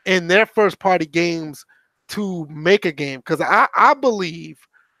in their first-party games to make a game. Because I believe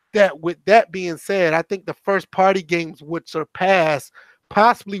that with that being said, I think the first-party games would surpass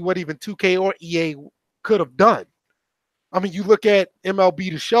possibly what even 2K or EA could have done. I mean, you look at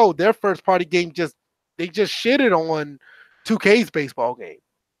MLB The Show, their first-party game they just shitted on 2K's baseball game.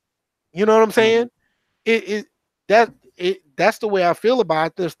 You know what I'm saying? That's the way I feel about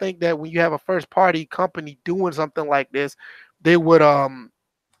it. I just think that when you have a first-party company doing something like this, they would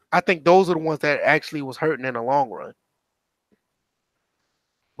I think those are the ones that actually was hurting in the long run.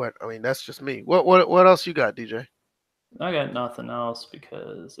 But I mean, that's just me. What else you got, DJ? I got nothing else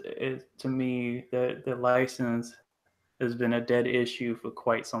because to me the license has been a dead issue for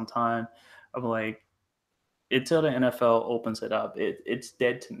quite some time. I'm like, until the NFL opens it up, it's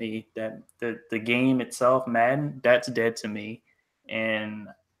dead to me. That the game itself, Madden, that's dead to me. And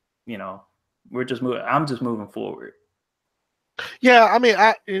we're just moving. I'm just moving forward. Yeah, I mean,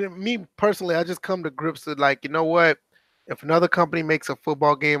 me personally, I just come to grips with like, you know what? If another company makes a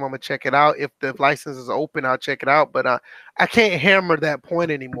football game, I'm gonna check it out. If the license is open, I'll check it out. But I can't hammer that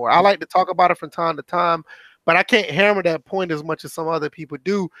point anymore. I like to talk about it from time to time, but I can't hammer that point as much as some other people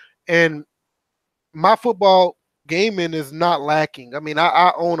do. And my football gaming is not lacking. I mean,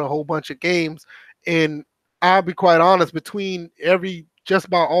 I own a whole bunch of games, and I'll be quite honest, between just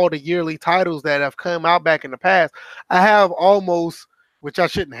about all the yearly titles that have come out back in the past, I have almost, which I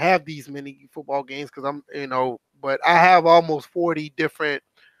shouldn't have these many football games because but I have almost 40 different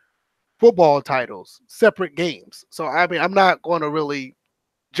football titles, separate games. So I mean, I'm not going to really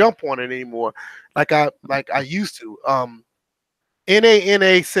jump on it anymore like I used to.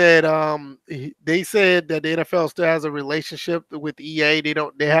 NA said they said that the NFL still has a relationship with EA.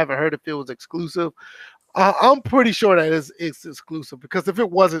 They haven't heard if it was exclusive. I'm pretty sure that it's exclusive, because if it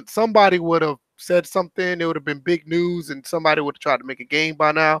wasn't, somebody would have said something. It would have been big news, and somebody would have tried to make a game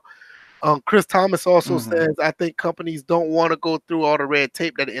by now. Chris Thomas also says, I think companies don't want to go through all the red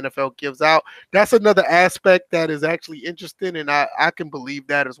tape that the NFL gives out. That's another aspect that is actually interesting, and I can believe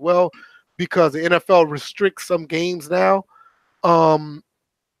that as well, because the NFL restricts some games now. NA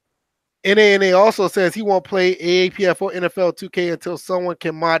also says he won't play AAPF or NFL 2K until someone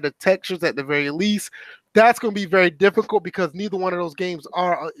can mod the textures at the very least. That's going to be very difficult because neither one of those games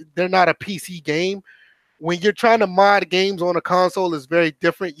they're not a PC game. When you're trying to mod games on a console, is very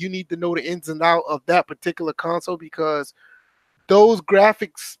different. You need to know the ins and out of that particular console, because those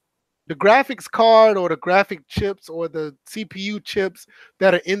graphics, the graphics card or the graphic chips or the CPU chips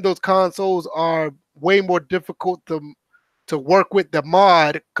that are in those consoles are way more difficult to work with. The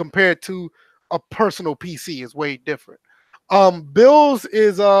mod compared to a personal PC is way different. Bills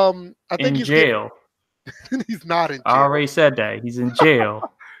is I think in jail. He's not in jail. I already said that. He's in jail.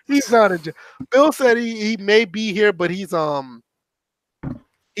 He's not in jail. Bill said he may be here, but he's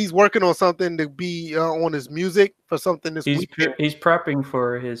working on something to be on his music for something this weekend. He's prepping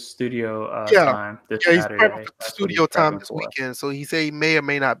for his studio time this Saturday. He's prepping for studio time this weekend, so he said he may or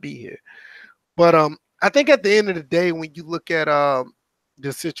may not be here. But I think at the end of the day, when you look at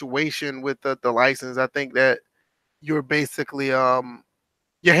the situation with the license, I think that you're basically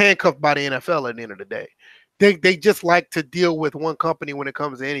you're handcuffed by the NFL at the end of the day. They just like to deal with one company when it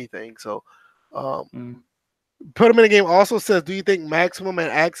comes to anything. So Put them in a game also says, do you think Maximum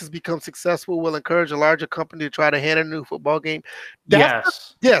and Access become successful will encourage a larger company to try to hand a new football game?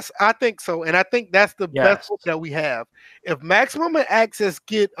 Yes, I think so. And I think that's the best hope that we have. If Maximum and Access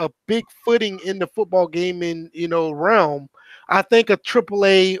get a big footing in the football gaming, realm, I think a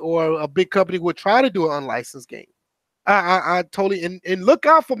AAA or a big company would try to do an unlicensed game. I totally, and look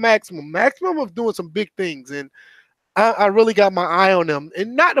out for Maximum. Maximum is doing some big things, and I really got my eye on them.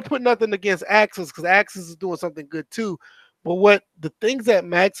 And not to put nothing against Axis, because Axis is doing something good too. But what the things that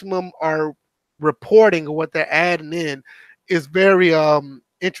Maximum are reporting or what they're adding in is very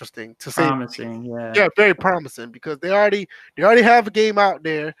interesting to say. Promising, yeah, very promising, because they already have a game out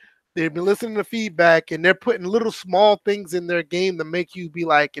there. They've been listening to feedback, and they're putting little small things in their game to make you be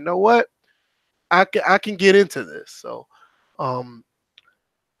like, you know what, I can get into this. So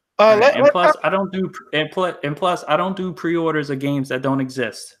plus I don't do pre-orders of games that don't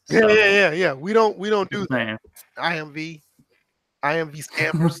exist. So. Yeah. We don't do that. IMV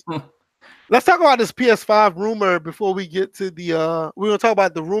scammers. Let's talk about this PS5 rumor before we get to the we're gonna talk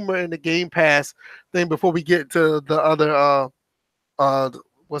about the rumor in the Game Pass thing before we get to the other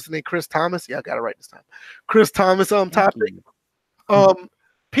what's the name? Chris Thomas? Yeah, I got it right this time. Chris Thomas topic.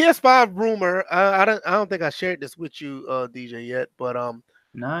 PS5 rumor. I don't think I shared this with you, DJ, yet, but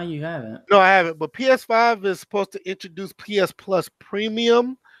no, you haven't. No, I haven't. But PS5 is supposed to introduce PS Plus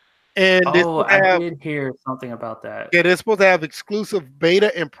Premium, and I did hear something about that. Yeah, they're supposed to have exclusive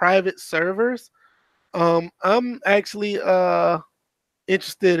beta and private servers. I'm actually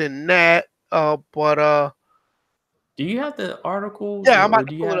interested in that. But do you have the article? Yeah, I'm about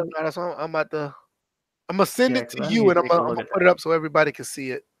to pull it up now. So I'm gonna send it to you, and I'm gonna put it up so everybody can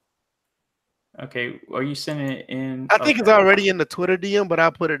see it. Okay, are you sending it in? I think it's already in the Twitter DM, but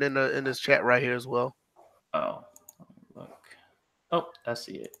I'll put it in this chat right here as well. Oh, look. Oh, I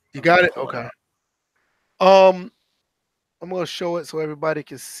see it. You got it? Okay. I'm gonna show it so everybody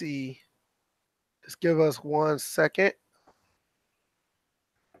can see. Just give us 1 second.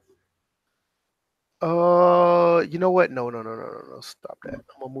 You know what? No. Stop that.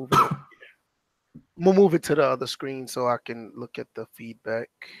 I'm gonna move it. I'm gonna move it to the other screen so I can look at the feedback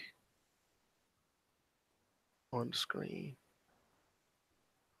on the screen.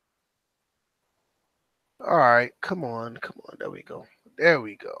 All right, come on. There we go.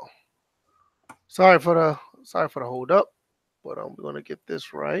 Sorry for the hold up, but I'm gonna get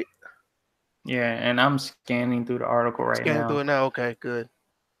this right. Yeah, and I'm scanning through the article right Scanning now. through it now. Okay, good.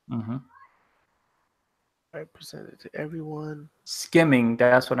 Mm-hmm. All right, presented to everyone. Skimming.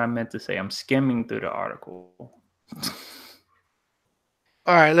 That's what I meant to say. I'm skimming through the article.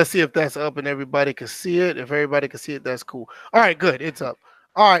 All right, let's see if that's up and everybody can see it. If everybody can see it, that's cool. All right, good. It's up.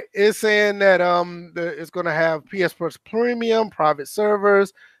 All right, it's saying that it's gonna have PS Plus Premium, private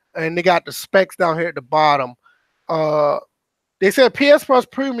servers, and they got the specs down here at the bottom. They said PS Plus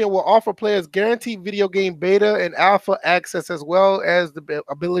Premium will offer players guaranteed video game beta and alpha access, as well as the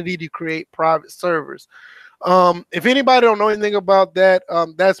ability to create private servers. If anybody don't know anything about that,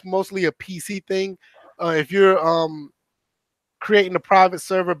 that's mostly a PC thing. If you're creating a private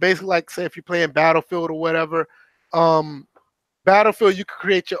server, basically like say if you're playing Battlefield or whatever, Battlefield you can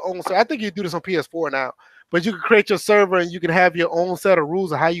create your own. So I think you do this on PS4 now, but you can create your server and you can have your own set of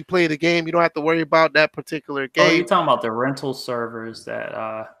rules of how you play the game. You don't have to worry about that particular game. Oh, you're talking about the rental servers that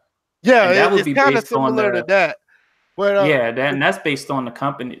yeah, that would it's be kind of based on similar to that. But yeah, that's based on the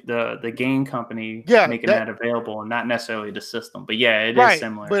company, the game company making that available, and not necessarily the system. But yeah, it is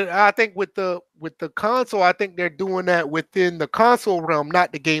similar. But I think with the console, I think they're doing that within the console realm,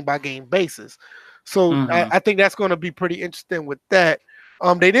 not the game by game basis. So I think that's going to be pretty interesting with that.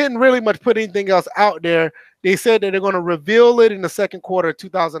 They didn't really much put anything else out there. They said that they're going to reveal it in the second quarter of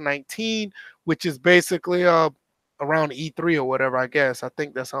 2019, which is basically around E3 or whatever. I guess I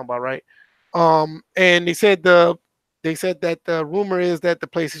think that sounds about right. And they said that the rumor is that the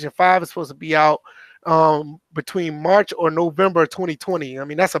PlayStation 5 is supposed to be out between March or November 2020. I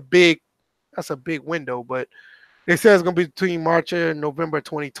mean, that's a big window, but they said it's going to be between March and November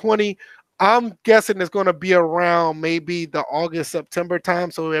 2020. I'm guessing it's going to be around maybe the August, September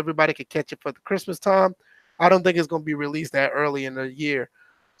time, so everybody could catch it for the Christmas time. I don't think it's going to be released that early in the year.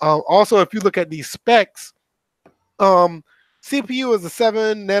 Also, if you look at these specs, CPU is a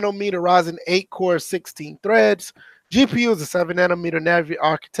 7 nanometer Ryzen 8 core, 16 threads. GPU is a 7 nanometer Navi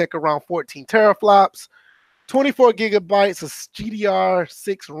architect, around 14 teraflops, 24 gigabytes of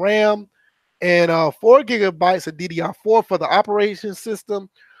GDR6 RAM, and 4 gigabytes of DDR4 for the operation system.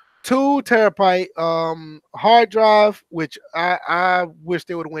 2 terabyte hard drive, which I wish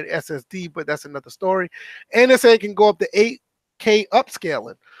they would have went SSD, but that's another story. And they say it can go up to 8K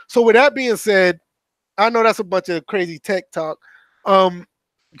upscaling. So with that being said, I know that's a bunch of crazy tech talk.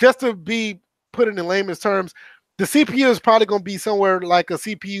 Just to be put in layman's terms, the CPU is probably going to be somewhere like a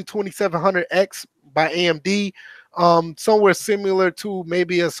CPU 2700X by AMD, somewhere similar to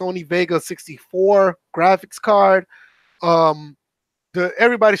maybe a Sony Vega 64 graphics card.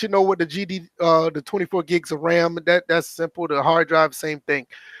 Everybody should know what the 24 gigs of RAM. That's simple. The hard drive, same thing.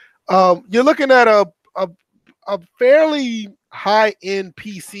 You're looking at a fairly high end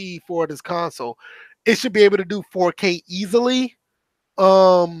PC for this console. It should be able to do 4K easily.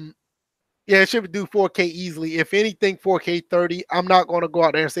 Yeah, it should do 4K easily. If anything, 4K 30. I'm not going to go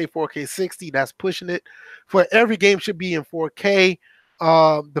out there and say 4K 60. That's pushing it. For every game should be in 4K.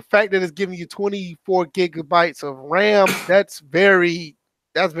 The fact that it's giving you 24 gigabytes of RAM, that's very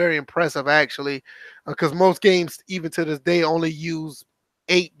impressive actually, because most games, even to this day, only use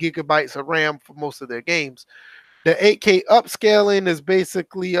 8 gigabytes of RAM for most of their games. The 8K upscaling is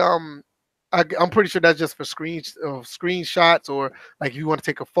basically I'm pretty sure that's just for screenshots, or like if you want to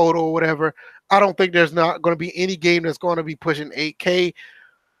take a photo or whatever. I don't think there's not going to be any game that's going to be pushing 8K,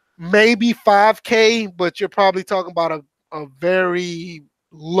 maybe 5K, but you're probably talking about a very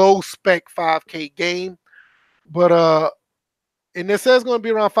low spec 5K game. But and it says it's going to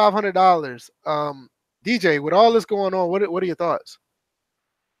be around $500. DJ, with all this going on, what are your thoughts?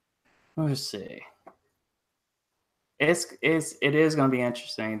 Let's see. It is going to be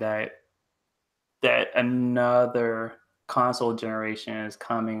interesting that another console generation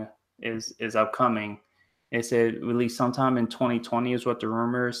is upcoming. It said release sometime in 2020 is what the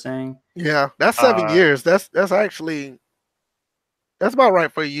rumor is saying. Yeah, that's 7 years. That's actually about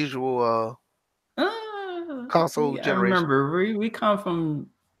right for a usual console generation. I remember we come from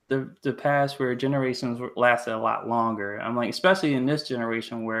the past where generations lasted a lot longer. I'm like, especially in this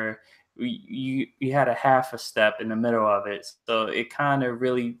generation where you had a half a step in the middle of it, so it kind of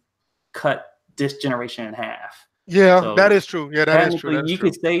really cut this generation in half. Yeah, so that is true. Yeah, that is true. You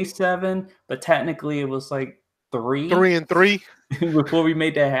could say 7, but technically it was like 3. 3 and 3 before we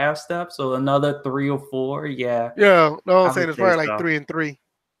made that half step. So another 3 or 4. Yeah. Yeah. No, I'm saying it's probably like 3 and 3.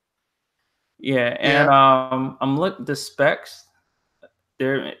 Yeah, and I'm looking the specs.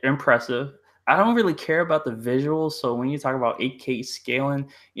 They're impressive. I don't really care about the visuals. So when you talk about 8K scaling,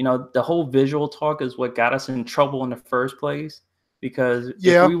 the whole visual talk is what got us in trouble in the first place. Because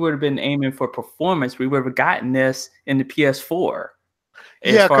if we would have been aiming for performance, we would have gotten this in the PS4.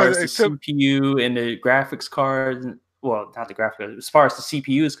 as far as the CPU and the graphics cards, well, not the graphics, as far as the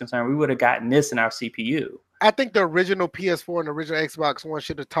CPU is concerned, we would have gotten this in our CPU. I think the original PS4 and the original Xbox One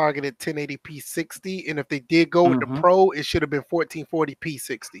should have targeted 1080p 60, and if they did go with the Pro, it should have been 1440p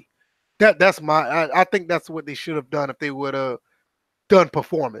 60. That's my. I think that's what they should have done if they would have done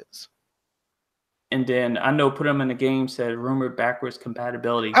performance. And then I know put them in the game said rumored backwards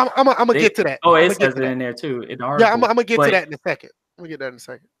compatibility. I'm gonna get to that. Oh, it says it in there too. In the article. Yeah, I'm gonna get to that in a second. I'm gonna get that in a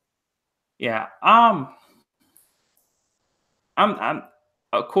second. Yeah. I'm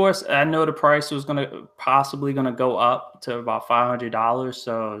of course I know the price was possibly gonna go up to about $500.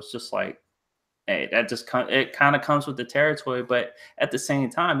 So it's just like, hey, it kind of comes with the territory. But at the same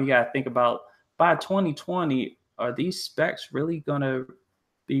time, you gotta think about by 2020, are these specs really gonna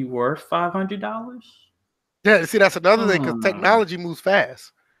be worth $500? Yeah, see, that's another thing because technology moves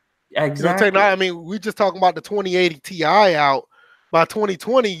fast. Exactly. You know, I mean, we just talking about the 2080 Ti out. By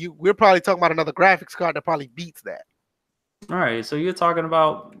 2020, we're probably talking about another graphics card that probably beats that. All right, so you're talking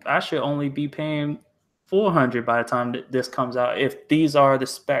about I should only be paying $400 by the time this comes out if these are the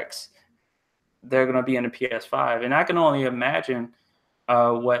specs they're going to be in the PS5, and I can only imagine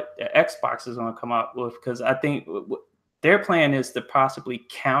what the Xbox is going to come up with, because I think their plan is to possibly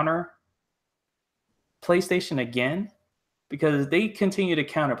counter PlayStation again, because they continue to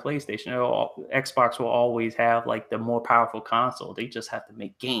counter PlayStation. Xbox will always have like the more powerful console. They just have to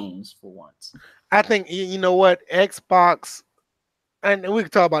make games for once. I think, you know what, Xbox, and we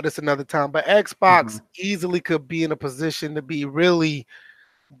can talk about this another time, but Xbox easily could be in a position to be really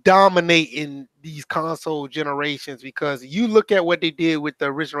dominating these console generations, because you look at what they did with the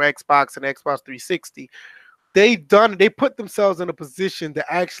original Xbox and Xbox 360. They put themselves in a position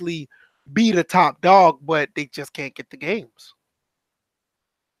to actually be the top dog, but they just can't get the games.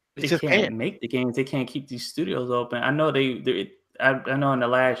 They just can't make the games. They can't keep these studios open. I know I know in the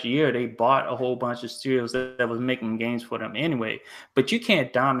last year they bought a whole bunch of studios that was making games for them anyway. But you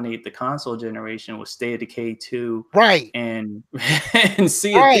can't dominate the console generation with State of Decay 2, right, and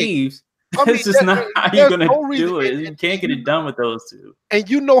Sea of Thieves. I mean, this is not how you're gonna do it. You can't get it done with those two. And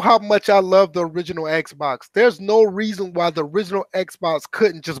you know how much I love the original Xbox. There's no reason why the original Xbox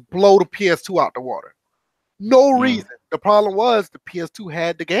couldn't just blow the PS2 out the water. No reason. The problem was the PS2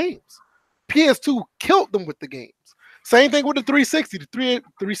 had the games. PS2 killed them with the games. Same thing with the 360. The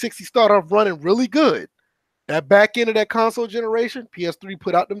 360 started off running really good. That back end of that console generation, PS3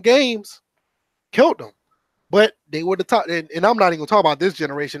 put out them games, killed them. But they were the top, and I'm not even gonna talk about this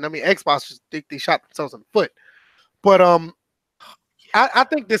generation. I mean, Xbox just they shot themselves in the foot. But I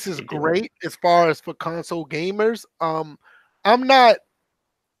think this is great as far as for console gamers. I'm not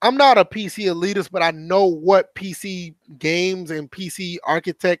a PC elitist, but I know what PC games and PC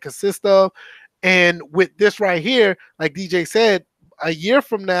architect consist of. And with this right here, like DJ said, a year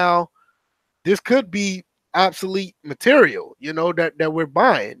from now, this could be obsolete material, you know, that we're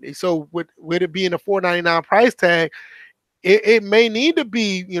buying. So with it being a $499 price tag, it may need to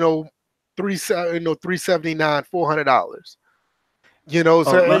be, you know, $379, $400. You know,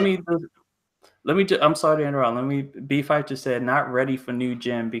 so let me just, I'm sorry to interrupt. Let me, B5 just said not ready for new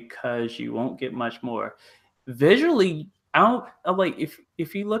gen because you won't get much more. Visually, I like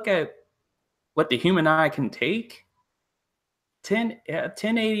if you look at what the human eye can take,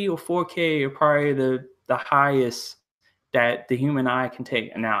 1080 or 4K are probably the highest that the human eye can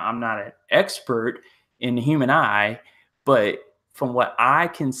take. Now, I'm not an expert in the human eye, but from what I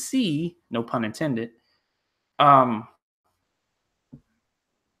can see, no pun intended,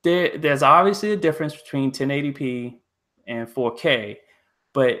 there's obviously a difference between 1080p and 4K,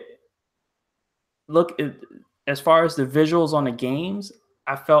 but look, as far as the visuals on the games,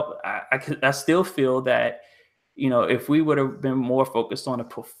 I still feel that, you know, if we would have been more focused on the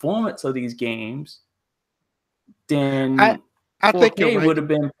performance of these games, then I think it would have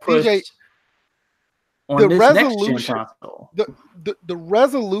been pushed DJ, on this next gen console. The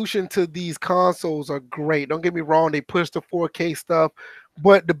resolution to these consoles are great. Don't get me wrong; they push the 4K stuff,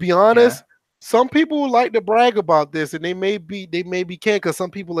 but to be honest, some people like to brag about this, and they maybe can, because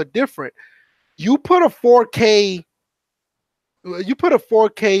some people are different. You put a 4K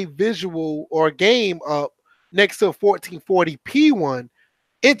visual or game up next to a 1440p one,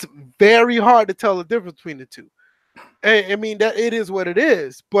 it's very hard to tell the difference between the two. I mean, that it is what it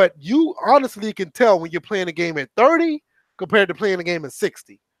is, but you honestly can tell when you're playing a game at 30 compared to playing a game at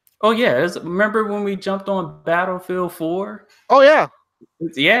 60. Oh yeah, remember when we jumped on Battlefield 4? Oh yeah.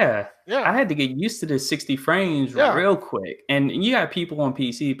 Yeah. I had to get used to the 60 frames real quick. And you got people on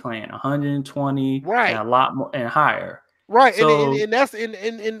PC playing 120 and a lot more and higher. Right, So and that's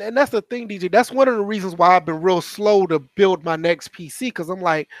and that's the thing, DJ. That's one of the reasons why I've been real slow to build my next PC, because I'm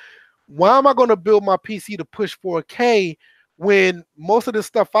like, why am I going to build my PC to push 4K when most of the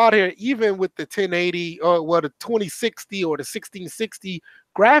stuff out here, even with the 1080 or the 2060 or the 1660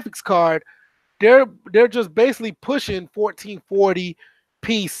 graphics card, they're just basically pushing 1440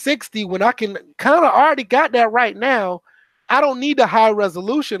 P60 when I can kind of already got that right now. I don't need a high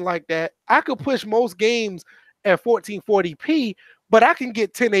resolution like that. I could push most games at 1440p, but I can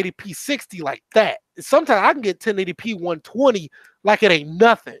get 1080p 60 like that. Sometimes I can get 1080p 120 like it ain't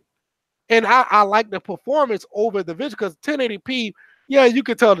nothing. And I like the performance over the visual, because 1080p, yeah, you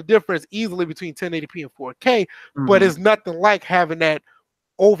can tell the difference easily between 1080p and 4K, but it's nothing like having that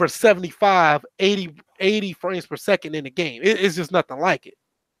over 75, 80 frames per second in the game. It's just nothing like it.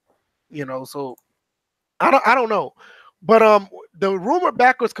 So I don't know. But the rumor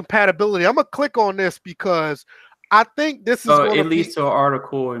backwards compatibility, I'm gonna click on this because I think this is going it leads to an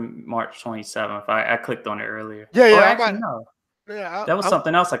article in March 27th. I clicked on it earlier. Yeah, actually, no. Yeah, that was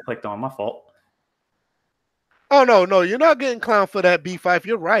something else I clicked on. My fault. Oh no, you're not getting clowned for that, B5.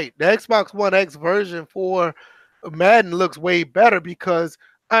 You're right. The Xbox One X version for Madden looks way better because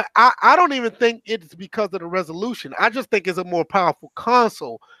I don't even think it's because of the resolution. I just think it's a more powerful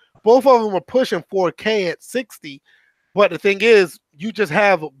console. Both of them are pushing 4K at 60, but the thing is, you just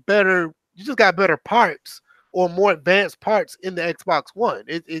got better parts or more advanced parts in the Xbox One.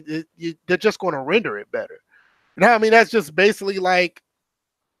 They're just going to render it better. And I mean, that's just basically like,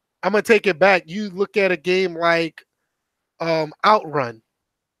 I'm gonna take it back. You look at a game like Outrun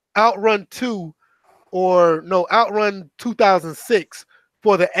 2, Outrun 2006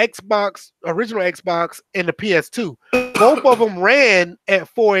 for the original Xbox and the PS2. Both of them ran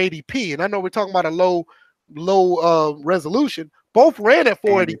at 480p, and I know we're talking about a low resolution. Both ran at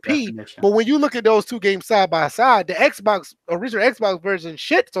 480p, but when you look at those two games side by side, the original Xbox version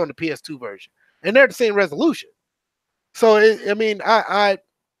shits on the PS2 version, and they're the same resolution. So I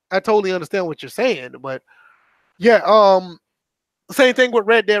totally understand what you're saying, but yeah, same thing with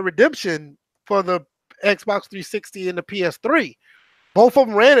Red Dead Redemption for the Xbox 360 and the PS3. Both of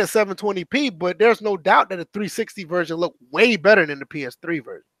them ran at 720p, but there's no doubt that the 360 version looked way better than the PS3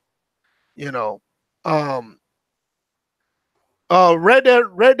 version. Red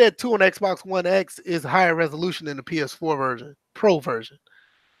Dead 2 on Xbox One X is higher resolution than the PS4 version, Pro version.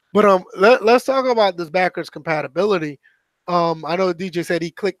 But let's talk about this backwards compatibility. I know DJ said he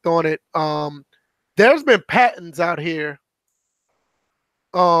clicked on it. There's been patents out here.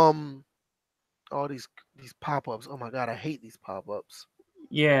 All these pop-ups. Oh my god, I hate these pop-ups.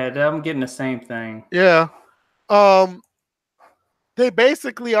 Yeah, I'm getting the same thing. Yeah. They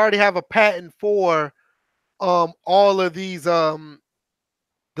basically already have a patent for all of these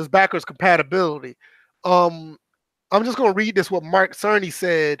this backwards compatibility. I'm just gonna read this what Mark Cerny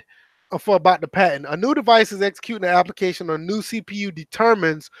said about the patent. A new device is executing an application on a new CPU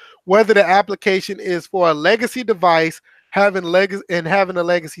determines whether the application is for a legacy device having a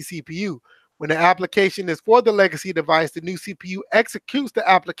legacy CPU. When the application is for the legacy device, the new CPU executes the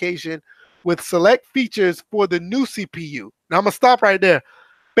application with select features for the new CPU. Now I'm gonna stop right there.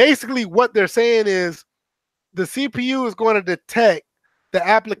 Basically, what they're saying is the CPU is going to detect the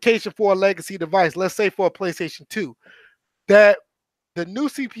application for a legacy device, let's say for a PlayStation 2, that the new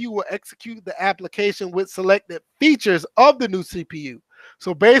CPU will execute the application with selected features of the new CPU.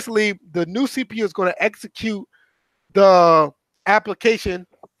 So basically, the new CPU is going to execute the application,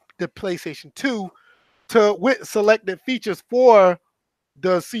 the PlayStation 2, with selected features for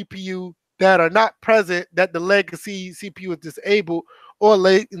the CPU that are not present, that the legacy CPU is disabled, or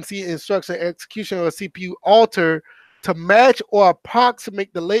latency instruction execution or CPU alter to match or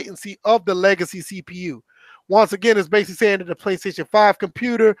approximate the latency of the legacy CPU. Once again, it's basically saying that the PlayStation 5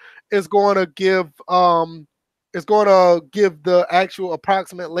 computer is going to give the actual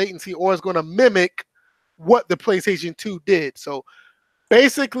approximate latency, or it's going to mimic what the PlayStation 2 did. So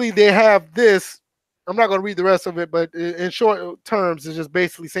basically, they have this. I'm not going to read the rest of it, but in short terms, it's just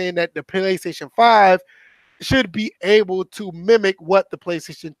basically saying that the PlayStation 5 should be able to mimic what the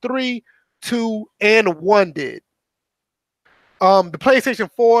PlayStation 3, 2, and 1 did. The PlayStation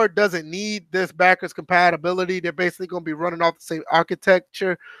 4 doesn't need this backwards compatibility. They're basically going to be running off the same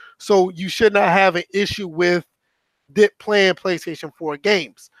architecture. So you should not have an issue with playing PlayStation 4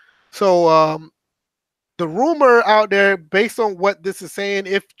 games. So the rumor out there, based on what this is saying,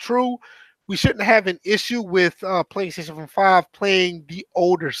 if true, we shouldn't have an issue with PlayStation 5 playing the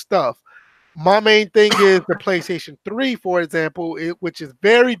older stuff. My main thing is the PlayStation 3, for example, which is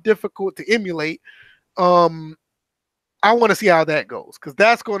very difficult to emulate. I want to see how that goes, because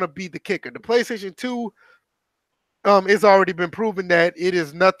that's going to be the kicker. The PlayStation 2, It's already been proven that it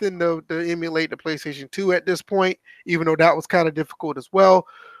is nothing to emulate the PlayStation 2 at this point, even though that was kind of difficult as well.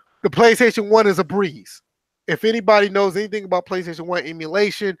 The PlayStation 1 is a breeze. If anybody knows anything about PlayStation 1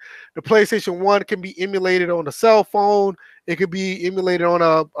 emulation, the PlayStation 1 can be emulated on a cell phone. It could be emulated on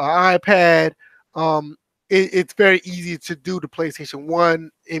a iPad. It's very easy to do the PlayStation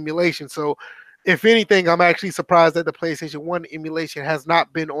 1 emulation. So, if anything, I'm actually surprised that the PlayStation 1 emulation has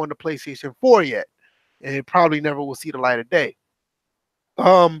not been on the PlayStation 4 yet. And it probably never will see the light of day.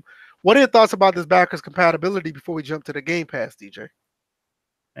 What are your thoughts about this backwards compatibility before we jump to the Game Pass, DJ?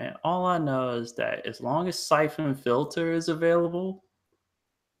 And all I know is that as long as Siphon Filter is available,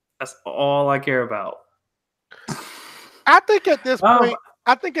 that's all I care about. I think at this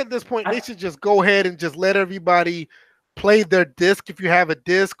point, they should just go ahead and just let everybody play their disc if you have a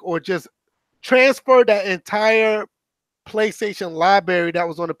disc, or just transfer that entire PlayStation library that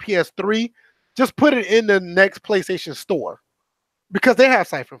was on the PS3. Just put it in the next PlayStation store because they have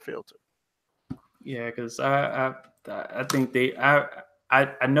Siphon Filter. Yeah, because I think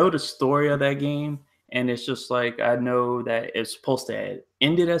I know the story of that game, and it's just like I know that it's supposed to have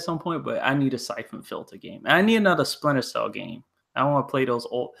ended at some point, but I need a Siphon Filter game. I need another Splinter Cell game. I want to play those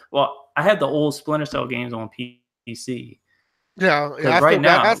old. Well, I had the old Splinter Cell games on PC. Yeah.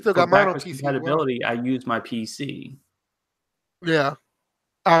 I still got mine on PC. Compatibility, well. I use my PC. Yeah,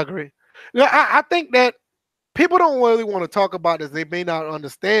 I agree. Yeah, I think that people don't really want to talk about this. They may not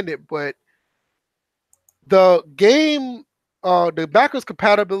understand it, but the game, the backwards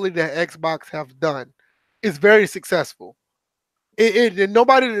compatibility that Xbox have done is very successful.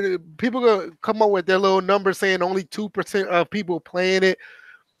 People gonna come up with their little number saying only 2% of people playing it.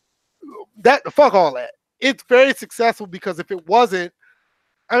 That fuck all that. It's very successful because if it wasn't,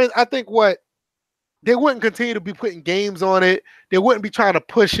 I think they wouldn't continue to be putting games on it. They wouldn't be trying to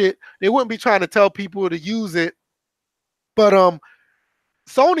push it. They wouldn't be trying to tell people to use it. But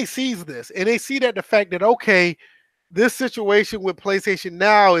Sony sees this, and they see that the fact that, okay, this situation with PlayStation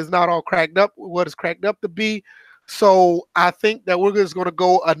Now is not all cracked up what it's cracked up to be. So I think that we're just going to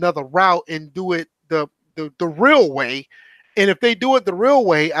go another route and do it the real way. And if they do it the real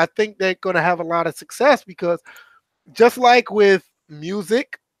way, I think they're going to have a lot of success, because just like with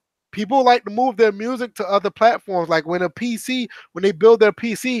music, people like to move their music to other platforms. Like when they build their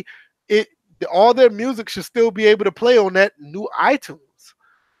PC, all their music should still be able to play on that new iTunes.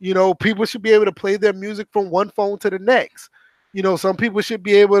 People should be able to play their music from one phone to the next. Some people should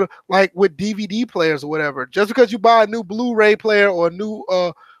be able to, like with DVD players or whatever. Just because you buy a new Blu-ray player or a new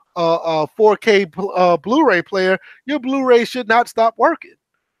 4K Blu-ray player, your Blu-ray should not stop working.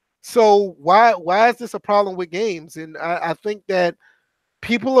 So why is this a problem with games? And I think that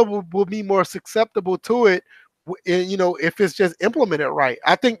people will be more susceptible to it, if it's just implemented right.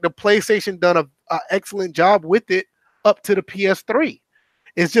 I think the PlayStation done an excellent job with it up to the PS3.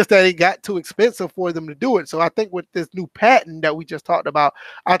 It's just that it got too expensive for them to do it. So I think with this new patent that we just talked about,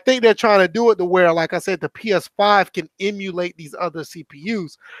 I think they're trying to do it to where, like I said, the PS5 can emulate these other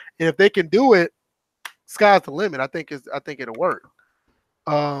CPUs. And if they can do it, sky's the limit. I think it'll work.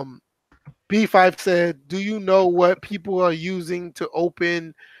 B5 said, do you know what people are using to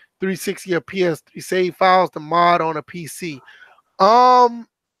open 360 or PS3 save files to mod on a PC?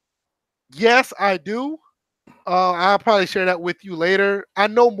 Yes, I do. I'll probably share that with you later. I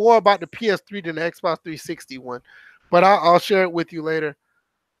know more about the PS3 than the Xbox 360 one, but I'll share it with you later.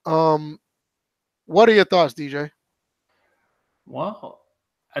 What are your thoughts, DJ? Well,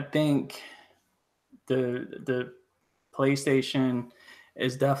 I think the PlayStation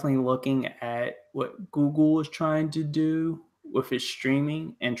is definitely looking at what Google is trying to do with its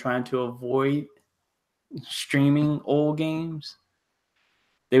streaming and trying to avoid streaming old games.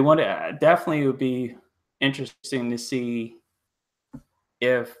 They want to definitely would be interesting to see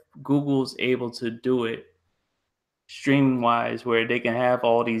if Google's able to do it streaming wise, where they can have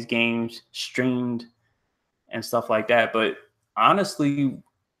all these games streamed and stuff like that. But honestly,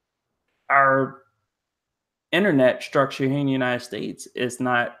 our internet structure here in the United States is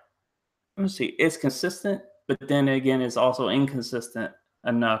not, it's consistent, but then again, it's also inconsistent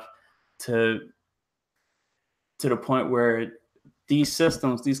enough to the point where these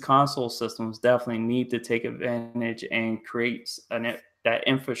console systems definitely need to take advantage and create that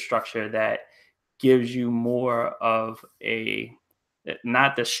infrastructure that gives you more of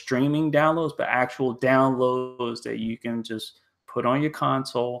not the streaming downloads, but actual downloads that you can just put on your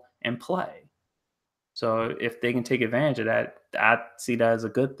console and play. So if they can take advantage of that, I see that as a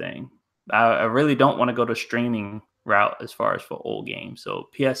good thing. I really don't want to go the streaming route as far as for old games. So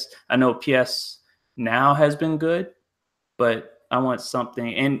I know PS Now has been good, but I want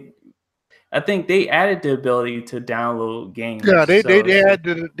something. And I think they added the ability to download games. Yeah, they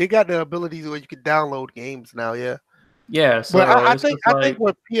got the ability where you can download games now. Yeah. Yeah. So But I it's think just like,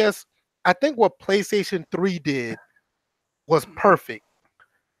 I think what PlayStation 3 did was perfect.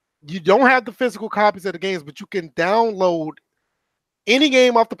 You don't have the physical copies of the games, but you can download any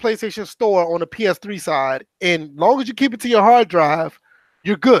game off the PlayStation Store on the PS3 side, and long as you keep it to your hard drive,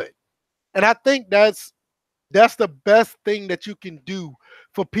 you're good. And I think that's the best thing that you can do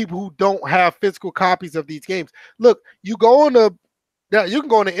for people who don't have physical copies of these games. Look, you can go on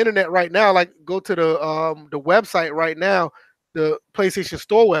the internet right now, like go to the website right now, the PlayStation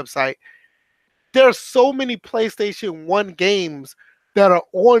Store website. There's so many PlayStation 1 games that are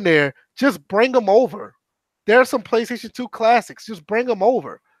on there. Just bring them over. There are some PlayStation 2 classics. Just bring them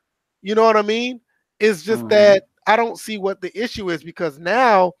over. You know what I mean? It's just that I don't see what the issue is, because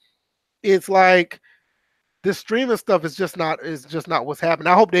now it's like this streaming stuff is just not what's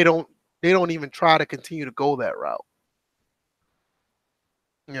happening. I hope they don't even try to continue to go that route.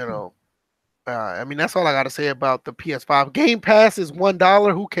 You know, I mean, that's all I got to say about the PS5. Game Pass is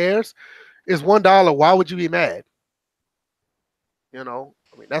 $1. Who cares? It's $1. Why would you be mad? You know,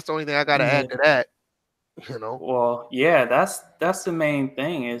 I mean, that's the only thing I got to add to that. You know. Well, yeah, that's the main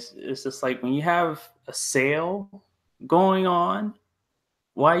thing. It's just like when you have a sale going on,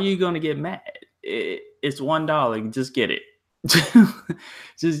 why are you going to get mad? It's $1. Just get it.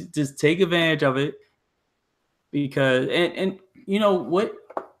 just take advantage of it, because and you know what?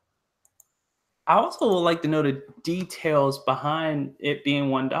 I also would like to know the details behind it being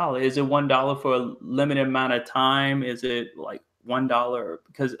 $1. Is it $1 for a limited amount of time? Is it like $1?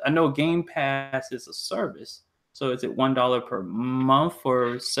 Because I know Game Pass is a service, so is it $1 per month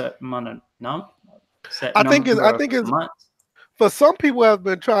for a set amount of I think it's months? For some people have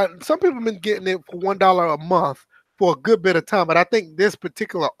been trying. Some people have been getting it for $1 a month for a good bit of time. But I think this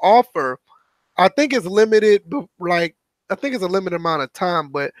particular offer, I think it's limited. Like, I think it's a limited amount of time.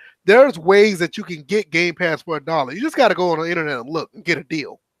 But there's ways that you can get Game Pass for $1. You just got to go on the internet and look and get a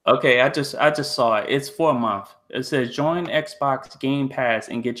deal. Okay, I just saw it. It's for a month. It says join Xbox Game Pass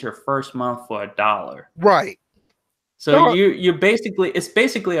and get your first month for $1. Right. So you're basically, it's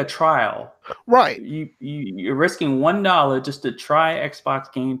basically a trial. Right. You're risking $1 just to try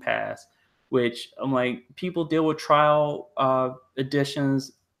Xbox Game Pass, which I'm like, people deal with trial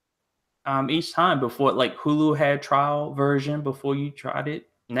editions each time before. Like Hulu had trial version before you tried it.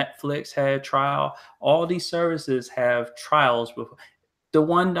 Netflix had trial. All these services have trials before. The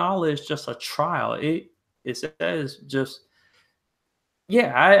 $1 is just a trial. It says just,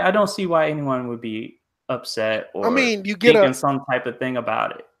 yeah. I don't see why anyone would be upset or, I mean, you get some type of thing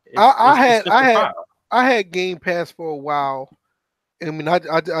about it. I had Game Pass for a while. I mean, I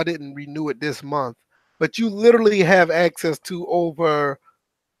didn't renew it this month, but you literally have access to over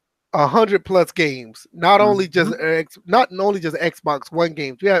 100+ games. Not only just Xbox One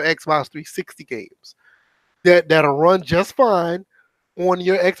games. You have Xbox 360 games that'll run just fine on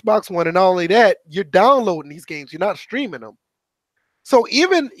your Xbox One, and not only that, you're downloading these games. You're not streaming them. So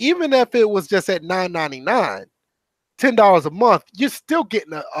even if it was just at $9.99, $10 a month, you're still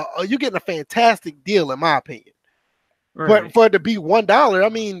getting a fantastic deal, in my opinion. Right. But for it to be $1, I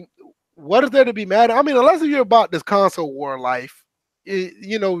mean, what is there to be mad at? I mean, unless you're about this console war life,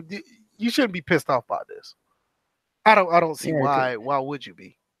 you know, you shouldn't be pissed off by this. I don't see why would you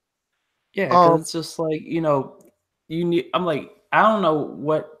be? Yeah, it's just like, you know, you need. I'm like, I don't know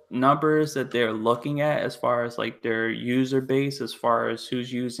what numbers that they're looking at as far as like their user base, as far as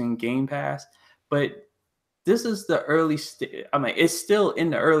who's using Game Pass, but this is the early I mean, it's still in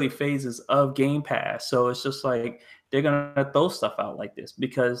the early phases of Game Pass, so it's just like they're gonna throw stuff out like this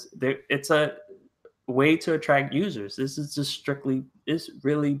because it's a way to attract users. This is just it's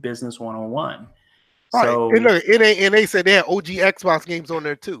really business 101. Right. So and they said they had OG Xbox games on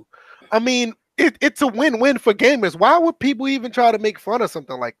there too. I mean, it's a win-win for gamers. Why would people even try to make fun of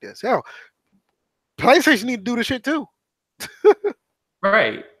something like this? Hell, PlayStation need to do the shit too.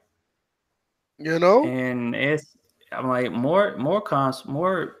 Right. You know? And I'm like, more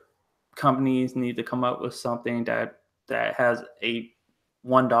companies need to come up with something that has a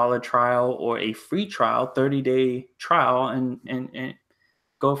 $1 trial or a free trial, 30-day trial, and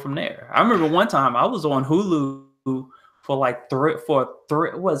go from there. I remember one time I was on Hulu for like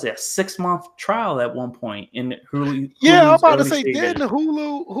was it a 6-month trial at one point in Hulu? Yeah, I'm about to say, didn't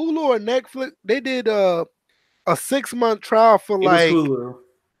Hulu or Netflix, they did a 6-month trial for like Hulu.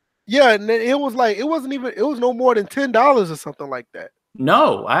 Yeah, and it was like it was no more than $10 or something like that.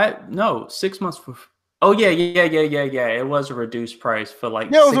 No, 6 months for. Oh yeah. It was a reduced price for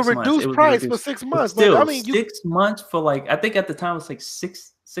like. Yeah, it was a reduced price for 6 months. But still, I mean, 6 months for like, I think at the time it was like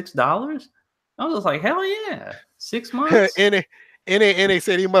 $6. I was like, hell yeah, 6 months. and they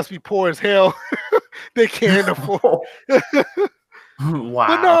said he must be poor as hell. They can't afford. Wow.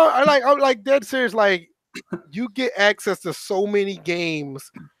 But no, I'm like dead serious. Like, you get access to so many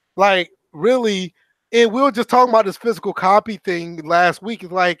games, like really. And we were just talking about this physical copy thing last week.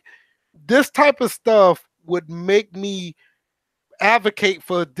 It's like this type of stuff would make me advocate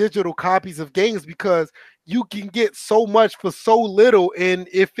for digital copies of games because you can get so much for so little. And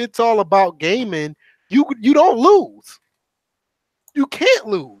if it's all about gaming, you don't lose. You can't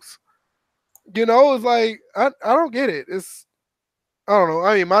lose. You know, it's like I don't get it. It's I don't know.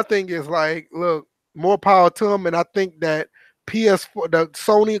 I mean, my thing is like, look, more power to them, and I think that PS4, the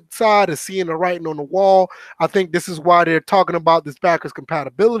Sony side is seeing the writing on the wall. I think this is why they're talking about this backwards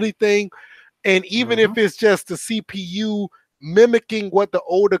compatibility thing. And even if it's just the CPU mimicking what the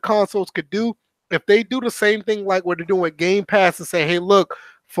older consoles could do, if they do the same thing like what they're doing with Game Pass and say, hey, look,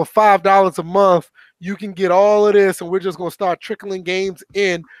 for $5 a month, you can get all of this, and we're just going to start trickling games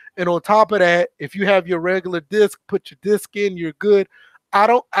in. And on top of that, if you have your regular disc, put your disc in, you're good. I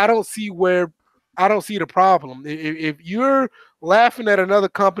don't see the problem. If you're laughing at another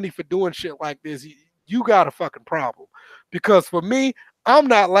company for doing shit like this, you got a fucking problem. Because for me, I'm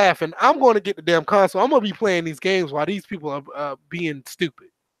not laughing. I'm going to get the damn console. I'm going to be playing these games while these people are being stupid.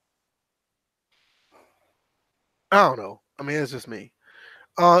 I don't know. I mean, it's just me.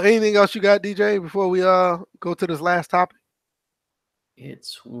 Anything else you got, DJ, before we go to this last topic?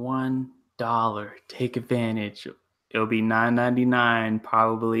 It's $1. Take advantage. It'll be $9.99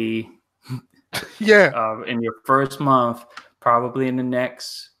 probably. Yeah. In your first month, probably in the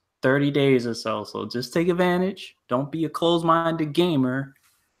next 30 days or so. So just take advantage. Don't be a closed-minded gamer.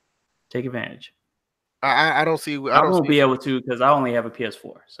 Take advantage. I don't see. I won't be able to because I only have a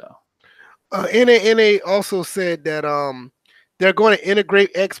PS4. So. NA also said that they're going to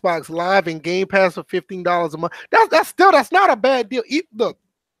integrate Xbox Live and Game Pass for $15 a month. That's not a bad deal.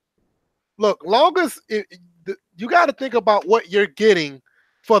 Look, longest you got to think about what you're getting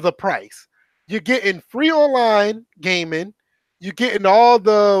for the price. You're getting free online gaming. You're getting all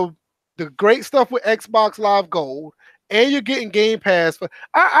the great stuff with Xbox Live Gold, and you're getting Game Pass.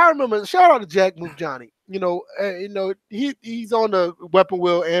 I remember. Shout out to Jack Move Johnny. He's on the Weapon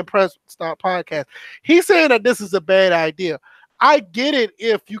Wheel and Press Start podcast. He's saying that this is a bad idea. I get it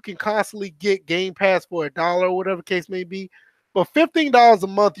if you can constantly get Game Pass for $1 or whatever the case may be, but $15 a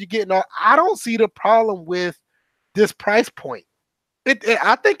month you're getting all. I don't see the problem with this price point.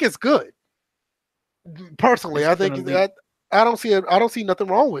 I think it's good. Personally, I think I don't see nothing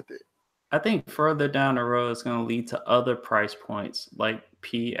wrong with it. I think further down the road it's going to lead to other price points like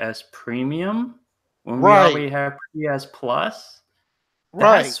PS Premium when we already have PS Plus.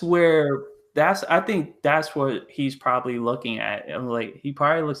 I think that's what he's probably looking at. Like he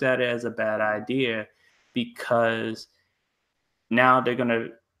probably looks at it as a bad idea because now they're going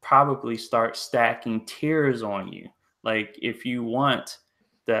to probably start stacking tiers on you. Like if you want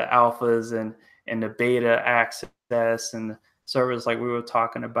the alphas and the beta access and servers like we were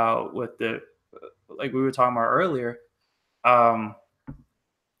talking about earlier,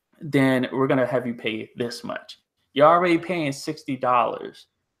 then we're going to have you pay this much. You're already paying $60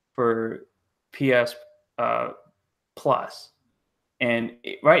 for PS Plus. And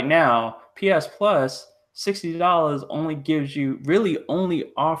right now, PS Plus, $60 only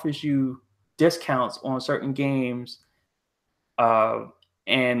offers you discounts on certain games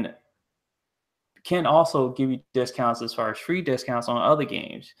and can also give you discounts as far as free discounts on other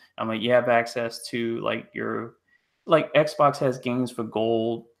games. I mean, you have access to Xbox has games for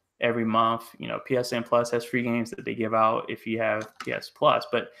gold every month. PSN Plus has free games that they give out if you have PS Plus.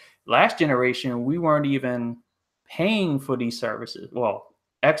 But last generation, we weren't even paying for these services. Well,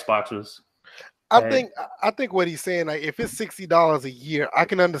 Xbox was. I think what he's saying, like if it's $60 a year, I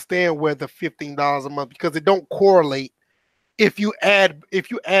can understand where the $15 a month, because it don't correlate if you add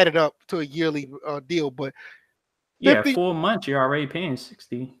it up to a yearly deal. But 4 months you're already paying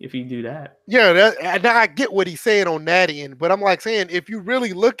 $60 if you do that. Yeah, I get what he's saying on that end, but I'm like saying if you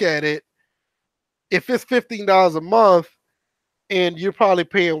really look at it, if it's $15 a month and you're probably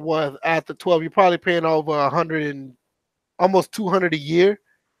paying what after 12, you're probably paying over 100 and almost 200 a year.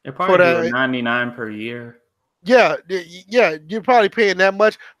 It probably do $99 per year. Yeah, you're probably paying that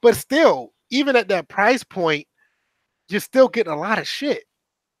much, but still, even at that price point, you're still getting a lot of shit.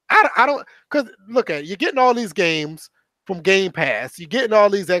 I don't, because look at it, you're getting all these games from Game Pass, you're getting all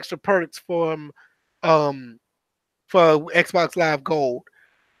these extra perks from for Xbox Live Gold.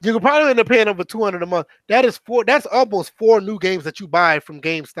 You can probably end up paying over $200 a month. That's almost 4 new games that you buy from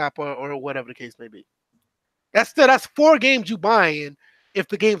GameStop or whatever the case may be. That's 4 games you buying if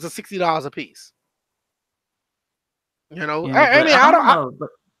the games are $60 a piece. You know, Yeah, I but mean, I don't know. But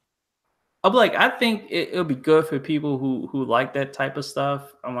I'm like, I think it'll be good for people who like that type of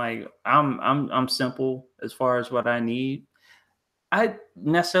stuff. I'm like, I'm simple as far as what I need. I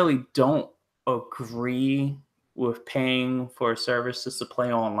necessarily don't agree with paying for a service just to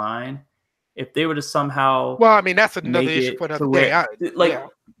play online. If they were to somehow well, I mean, that's another make issue it for another to day. where, like,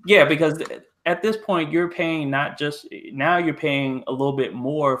 yeah, because at this point you're paying not just now you're paying a little bit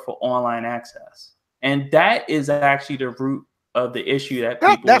more for online access, and that is actually the root of the issue that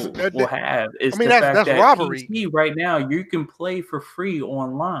people will have is the fact that's that robbery. PC right now you can play for free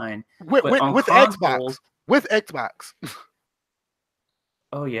online, with on Xbox. With Xbox.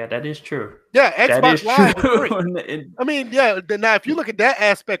 Oh yeah, that is true. Yeah, that Xbox is Live true. is free. I mean, yeah. Now, if you look at that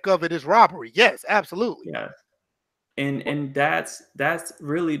aspect of it, is robbery. Yes, absolutely. Yeah, and that's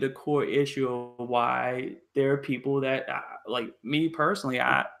really the core issue of why there are people that like me personally.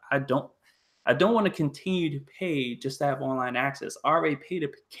 I don't want to continue to pay just to have online access. I already paid a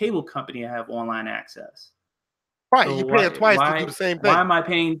cable company to have online access. Right, So you're paying twice to do the same thing. Why am I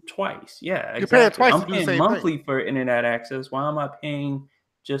paying twice? Yeah, you're paying twice. I'm paying monthly for internet access. Why am I paying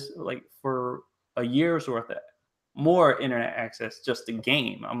just like for a year's worth of more internet access just to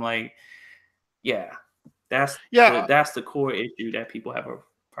game? I'm like, yeah, that's the core issue that people have a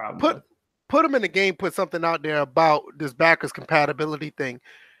problem with. Put them in the game. Put something out there about this backwards compatibility thing.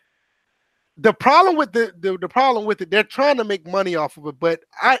 The problem with the problem with it, they're trying to make money off of it, but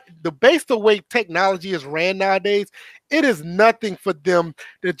based the way technology is ran nowadays, it is nothing for them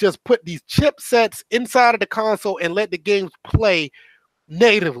to just put these chipsets inside of the console and let the games play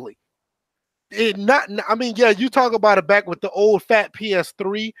natively. I mean, yeah, you talk about it back with the old fat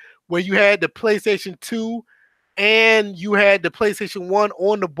PS3 where you had the PlayStation 2 and you had the PlayStation 1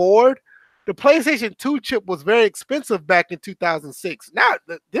 on the board. The PlayStation 2 chip was very expensive back in 2006. Now,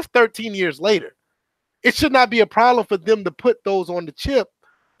 this 13 years later, it should not be a problem for them to put those on the chip,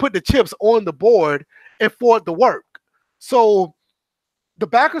 put the chips on the board, and for it to work. So the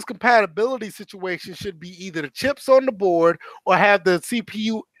backwards compatibility situation should be either the chips on the board or have the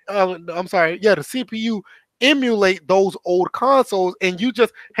CPU. The CPU emulate those old consoles, and you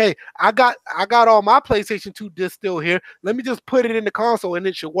just, hey, I got all my PlayStation 2 discs still here. Let me just put it in the console, and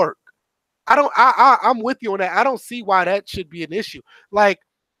it should work. I'm with you on that. I don't see why that should be an issue. Like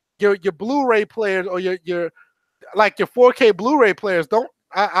your Blu-ray players or your like your 4K Blu-ray players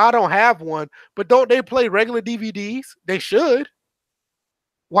I don't have one, but don't they play regular DVDs? They should.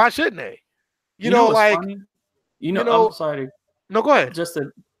 Why shouldn't they? You know like funny? I'm sorry. No, go ahead. Just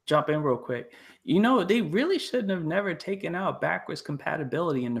to jump in real quick. They really shouldn't have never taken out backwards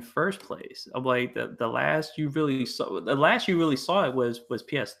compatibility in the first place. Of like the last you really saw it was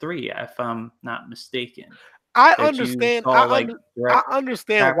PS3, if I'm not mistaken. I understand. I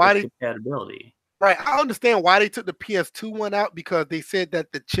understand why they compatibility. Right, I understand why they took the PS2 one out, because they said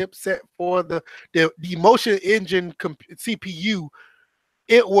that the chipset for the Motion Engine CPU,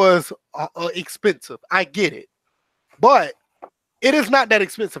 it was expensive. I get it, but it is not that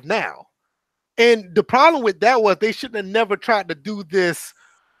expensive now. And the problem with that was they shouldn't have never tried to do this.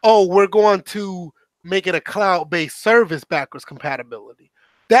 Oh, we're going to make it a cloud-based service backwards compatibility.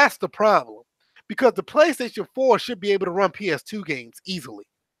 That's the problem, because the PlayStation 4 should be able to run PS2 games easily.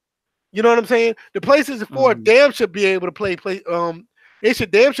 You know what I'm saying? The PlayStation 4 damn should be able to play. It should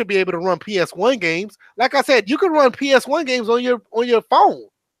be able to run PS1 games. Like I said, you can run PS1 games on your phone.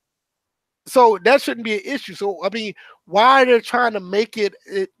 So that shouldn't be an issue. So I mean, why they're trying to make it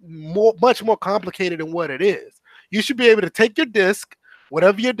much more complicated than what it is? You should be able to take your disc,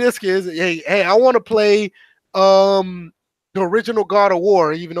 whatever your disc is. Hey, I want to play the original God of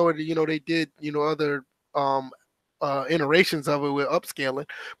War, even though they did other iterations of it with upscaling.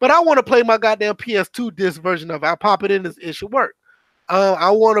 But I want to play my goddamn PS2 disc version of it. I pop it in, it should work.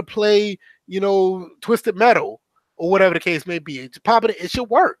 I want to play Twisted Metal or whatever the case may be. Just pop it, it should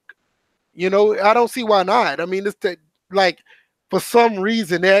work. I don't see why not. I mean, it's like for some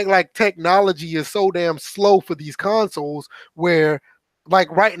reason they act like technology is so damn slow for these consoles, where like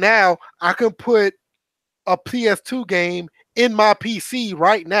right now I can put a PS2 game in my PC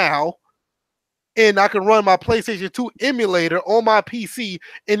right now, and I can run my PlayStation 2 emulator on my PC,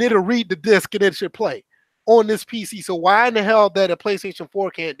 and it'll read the disc and it should play on this PC. So why in the hell that a PlayStation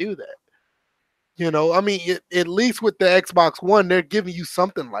 4 can't do that? I mean, at least with the Xbox One, they're giving you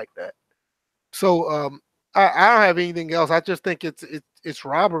something like that. So I don't have anything else. I just think it's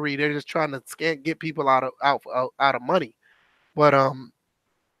robbery. They're just trying to get people out of money. But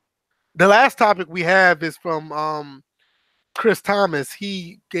the last topic we have is from Chris Thomas.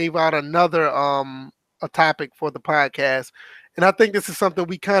 He gave out another a topic for the podcast, and I think this is something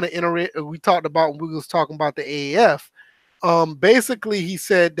we kind of we talked about when we was talking about the AAF. Basically, he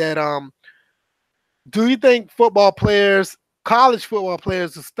said that do you think college football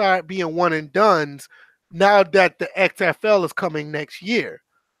players, will start being one and dones now that the XFL is coming next year?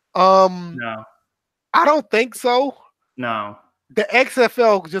 No. I don't think so. No. The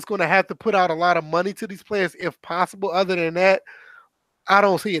XFL is just going to have to put out a lot of money to these players if possible. Other than that, I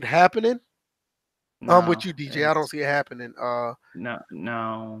don't see it happening. No, with you, DJ, I don't see it happening.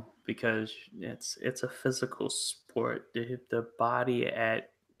 No, because it's a physical sport. The body at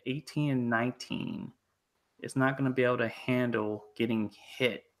 18 and 19 is not going to be able to handle getting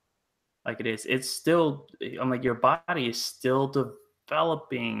hit like it is. It's still, I'm like, your body is still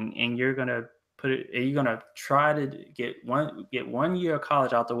developing, and you're gonna try to get one year of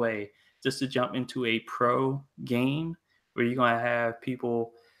college out the way just to jump into a pro game where you're gonna have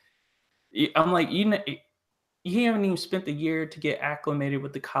people. I'm like, you haven't even spent the year to get acclimated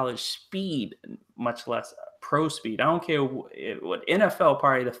with the college speed, much less pro speed. I don't care what NFL,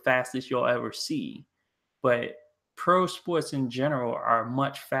 probably the fastest you'll ever see, but pro sports in general are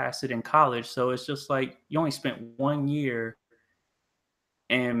much faster than college. So it's just like you only spent 1 year,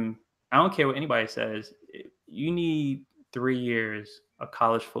 and I don't care what anybody says, you need 3 years of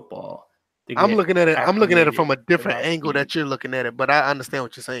college football. I'm looking at it from a different angle that you're looking at it, but I understand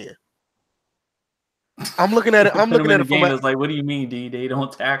what you're saying. I'm looking at it from it's like, what do you mean, D? They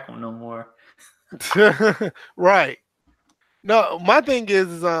don't tackle no more. Right. No, my thing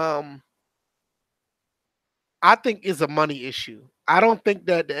is I think it's a money issue. I don't think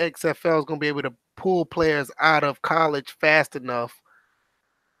that the XFL is going to be able to pull players out of college fast enough.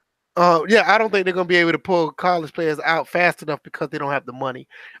 I don't think they're going to be able to pull college players out fast enough because they don't have the money.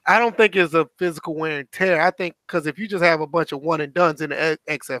 I don't think it's a physical wear and tear. I think because if you just have a bunch of one and dones in the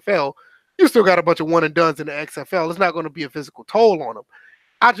XFL, you still got a bunch of one and dones in the XFL. It's not going to be a physical toll on them.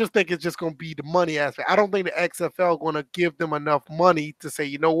 I just think it's just going to be the money aspect. I don't think the XFL is going to give them enough money to say,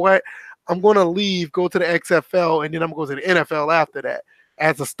 you know what, I'm going to leave, go to the XFL, and then I'm going to go to the NFL after that.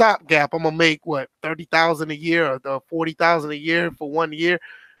 As a stopgap, I'm going to make, $30,000 a year or $40,000 a year for 1 year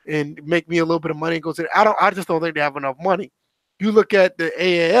and make me a little bit of money and go to I just don't think they have enough money. You look at the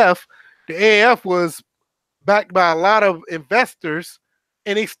AAF, was backed by a lot of investors,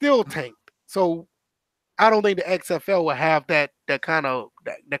 and they still tanked. So I don't think the XFL will have that kind of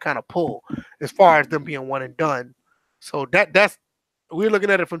pull as far as them being one and done. So that's we're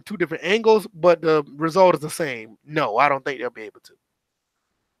looking at it from two different angles, but the result is the same. No, I don't think they'll be able to.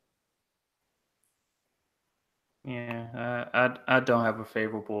 Yeah, I don't have a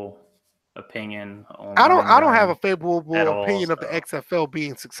favorable opinion on. I don't have a favorable opinion of the XFL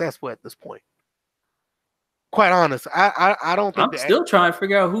being successful at this point. Quite honest, I don't think. I'm still trying to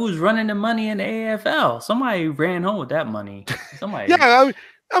figure out who's running the money in the AFL. Somebody ran home with that money. Somebody. Yeah,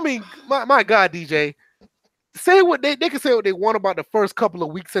 I mean, my God, DJ, say what they can say what they want about the first couple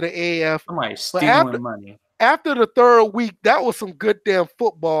of weeks of the AAF. Somebody stealing money. After the third week, that was some good damn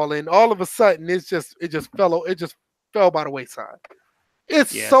football, and all of a sudden, it just fell by the wayside.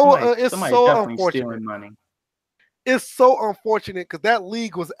 It's so unfortunate. Money. It's so unfortunate because that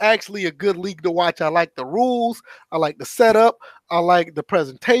league was actually a good league to watch. I like the rules. I like the setup. I like the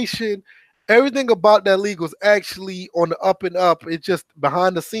presentation. Everything about that league was actually on the up and up. It just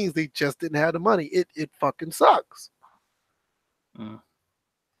behind the scenes, they just didn't have the money. It fucking sucks. I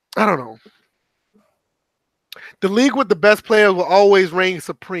don't know. The league with the best players will always reign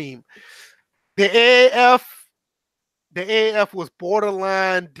supreme. The AAF was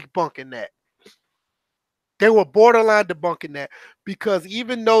borderline debunking that. They were borderline debunking that because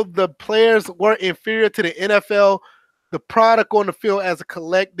even though the players were inferior to the NFL, the product on the field as a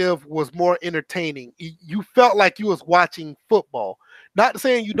collective was more entertaining. You felt like you was watching football. Not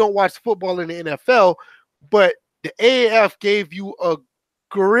saying you don't watch football in the NFL, but the AAF gave you a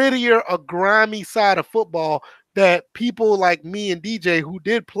grittier, a grimy side of football that people like me and DJ who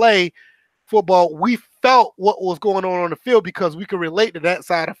did play football, we felt what was going on the field because we could relate to that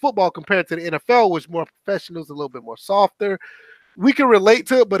side of football compared to the NFL, which more professionals, a little bit more softer. We could relate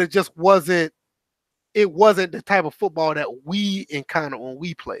to it, but it just wasn't. It wasn't the type of football that we encountered when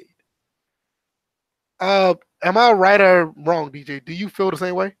we played. Am I right or wrong, DJ? Do you feel the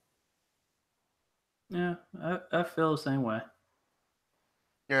same way? Yeah, I feel the same way.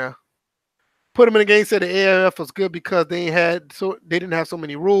 Yeah. Put them in the game. Said the AAF was good because they didn't have so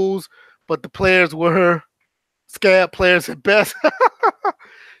many rules. But the players were scab players at best. Okay,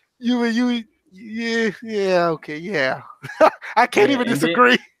 yeah. I can't even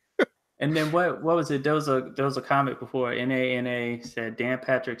disagree. And then what was it? There was a comment before. NANA said Dan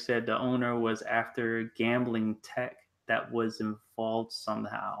Patrick said the owner was after gambling tech that was involved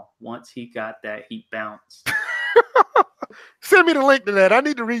somehow. Once he got that, he bounced. Send me the link to that. I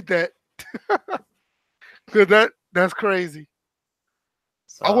need to read that. Because that's crazy.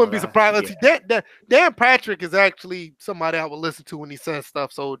 So I wouldn't be surprised. Yeah. Dan Patrick is actually somebody I would listen to when he says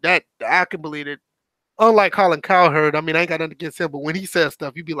stuff. So that I can believe it. Unlike Colin Cowherd, I mean, I ain't got nothing against him, but when he says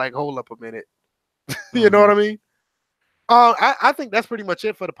stuff, you'd be like, hold up a minute. You know what I mean? I think that's pretty much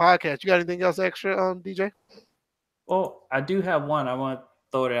it for the podcast. You got anything else extra, DJ? Well, I do have one. I want to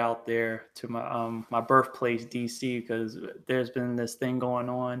throw it out there to my birthplace, DC, because there's been this thing going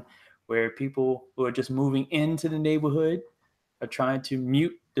on where people who are just moving into the neighborhood are trying to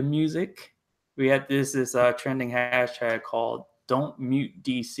mute the music. We had this trending hashtag called "Don't Mute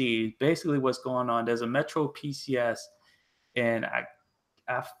DC." Basically, what's going on? There's a Metro PCS, and I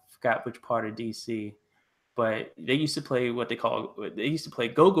forgot which part of DC, but they used to play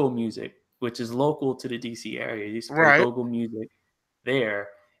go-go music, which is local to the DC area. They used to play go-go music there.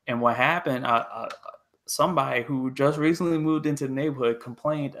 And what happened, somebody who just recently moved into the neighborhood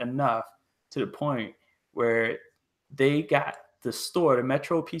complained enough to the point where they got the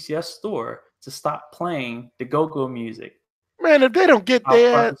Metro PCS store, to stop playing the go-go music. Man, if they don't get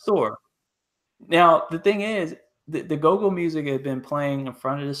the store. Now, the thing is, the go-go music had been playing in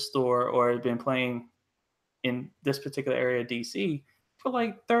front of the store, or had been playing in this particular area of DC for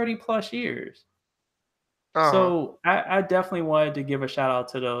like 30 plus years. So I definitely wanted to give a shout out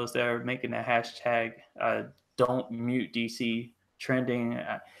to those that are making the hashtag "Don't Mute DC" trending,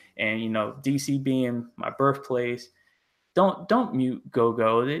 and DC being my birthplace, don't mute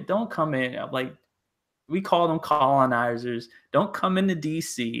go-go. They don't come in, like we call them colonizers. Don't come into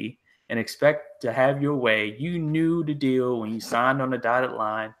DC and expect to have your way. You knew the deal when you signed on the dotted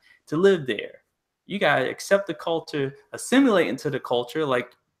line to live there. You gotta accept the culture, assimilate into the culture,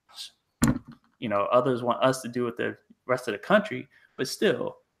 like others want us to do with the rest of the country, but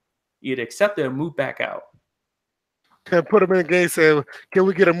still, you'd accept it and move back out. Can put them in a game, say, can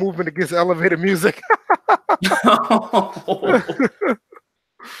we get a movement against elevator music?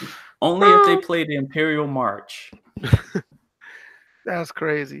 Only if they play the Imperial March. That's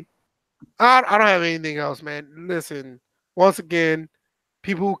crazy. I don't have anything else, man. Listen, once again,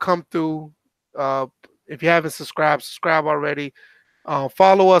 people who come through, if you haven't subscribe already.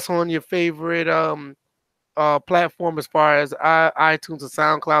 Follow us on your favorite platform as far as iTunes and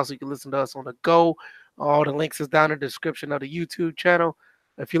SoundCloud, so you can listen to us on the go. All the links is down in the description of the YouTube channel.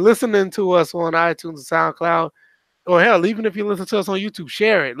 If you're listening to us on iTunes and SoundCloud, or hell, even if you listen to us on YouTube,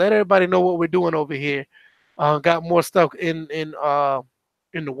 share it. Let everybody know what we're doing over here. Got more stuff in the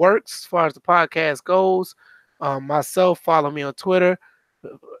works as far as the podcast goes. Myself, follow me on Twitter,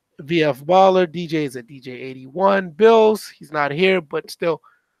 VF Baller. DJ's at DJ81. Bills, he's not here, but still,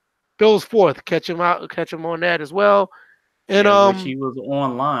 Bills fourth. Catch him on that as well. And which he was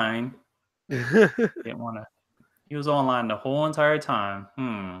online. Didn't want to. He was online the whole entire time.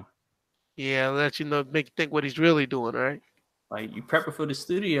 Yeah, let you know, make you think what he's really doing, right? Like, you prepping for the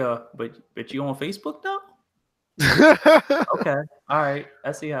studio, but you on Facebook though? Okay, all right.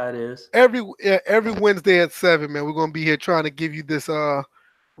 I see how it is. Every Wednesday at 7, man, we're gonna be here trying to give you this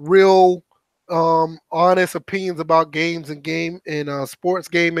real honest opinions about games and sports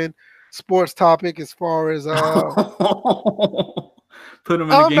gaming, sports topic as far as put him in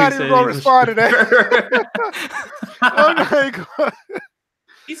the game. I'm not even gonna respond to that. I'm not gonna...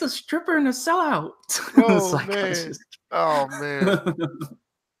 He's a stripper and a sellout. Oh man.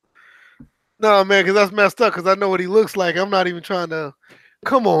 No, man, because that's messed up. Because I know what he looks like. I'm not even trying to.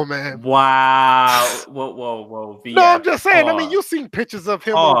 Come on, man. Wow. Whoa. VF, no, I'm just saying. I mean, you've seen pictures of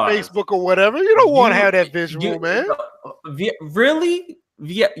him on Facebook or whatever. You don't want to have that visual, man. Really?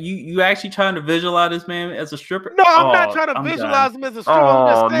 You actually trying to visualize this man as a stripper? No, I'm not trying to visualize him as a stripper.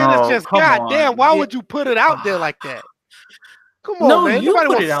 I'm just saying, it's just goddamn. Why would you put it out there like that? Come on, man. You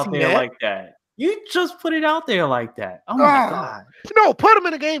put it out there like that. You just put it out there like that. Oh my god. No, Put Him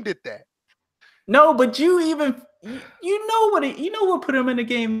in the Game did that. No, but you know what Put Him in the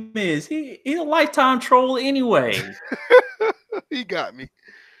Game is. He's a lifetime troll anyway. He got me.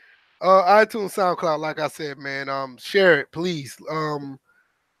 iTunes, SoundCloud, like I said, man. Share it, please.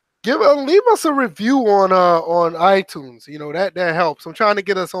 Leave us a review on iTunes. That helps. I'm trying to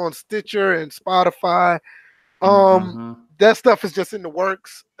get us on Stitcher and Spotify. That stuff is just in the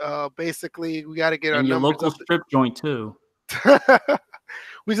works. Basically, we got to get our your numbers local up strip joint too.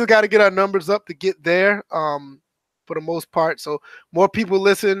 We just got to get our numbers up to get there. For the most part, so more people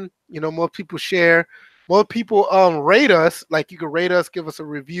listen. More people share. More people rate us. Like, you can rate us, give us a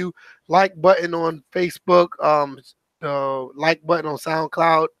review, like button on Facebook, the like button on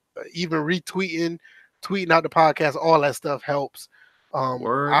SoundCloud, even retweeting tweeting out the podcast, all that stuff helps.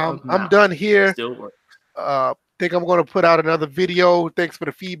 Word I'm of mouth. done here. Still works. Think I'm going to put out another video. Thanks for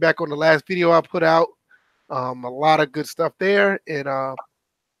the feedback on the last video I put out. A lot of good stuff there. And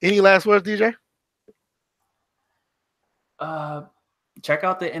any last words, DJ? Check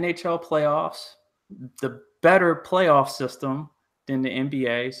out the NHL playoffs. The better playoff system than the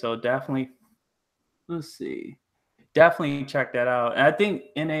NBA. So definitely, let's see. Definitely check that out. And I think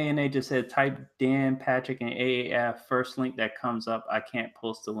NA just said type Dan Patrick and AAF first link that comes up. I can't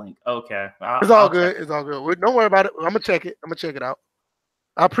post the link. Okay. It's all good. It's all good. Don't worry about it. I'm gonna check it. I'm gonna check it out.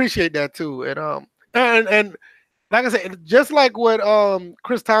 I appreciate that too. And like I said, just like what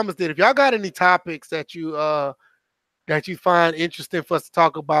Chris Thomas did, if y'all got any topics that you find interesting for us to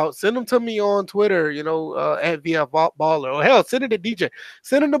talk about, send them to me on Twitter, at VF Baller, or hell, send it to DJ,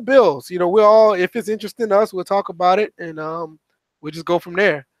 send them to Bills. We'll all, if it's interesting to us, we'll talk about it, and we'll just go from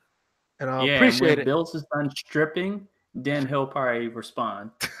there. And I appreciate it. Bills is done stripping, then he'll probably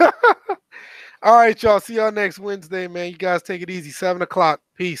respond. All right, y'all. See y'all next Wednesday, man. You guys take it easy. 7:00.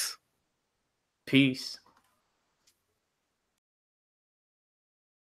 Peace. Peace.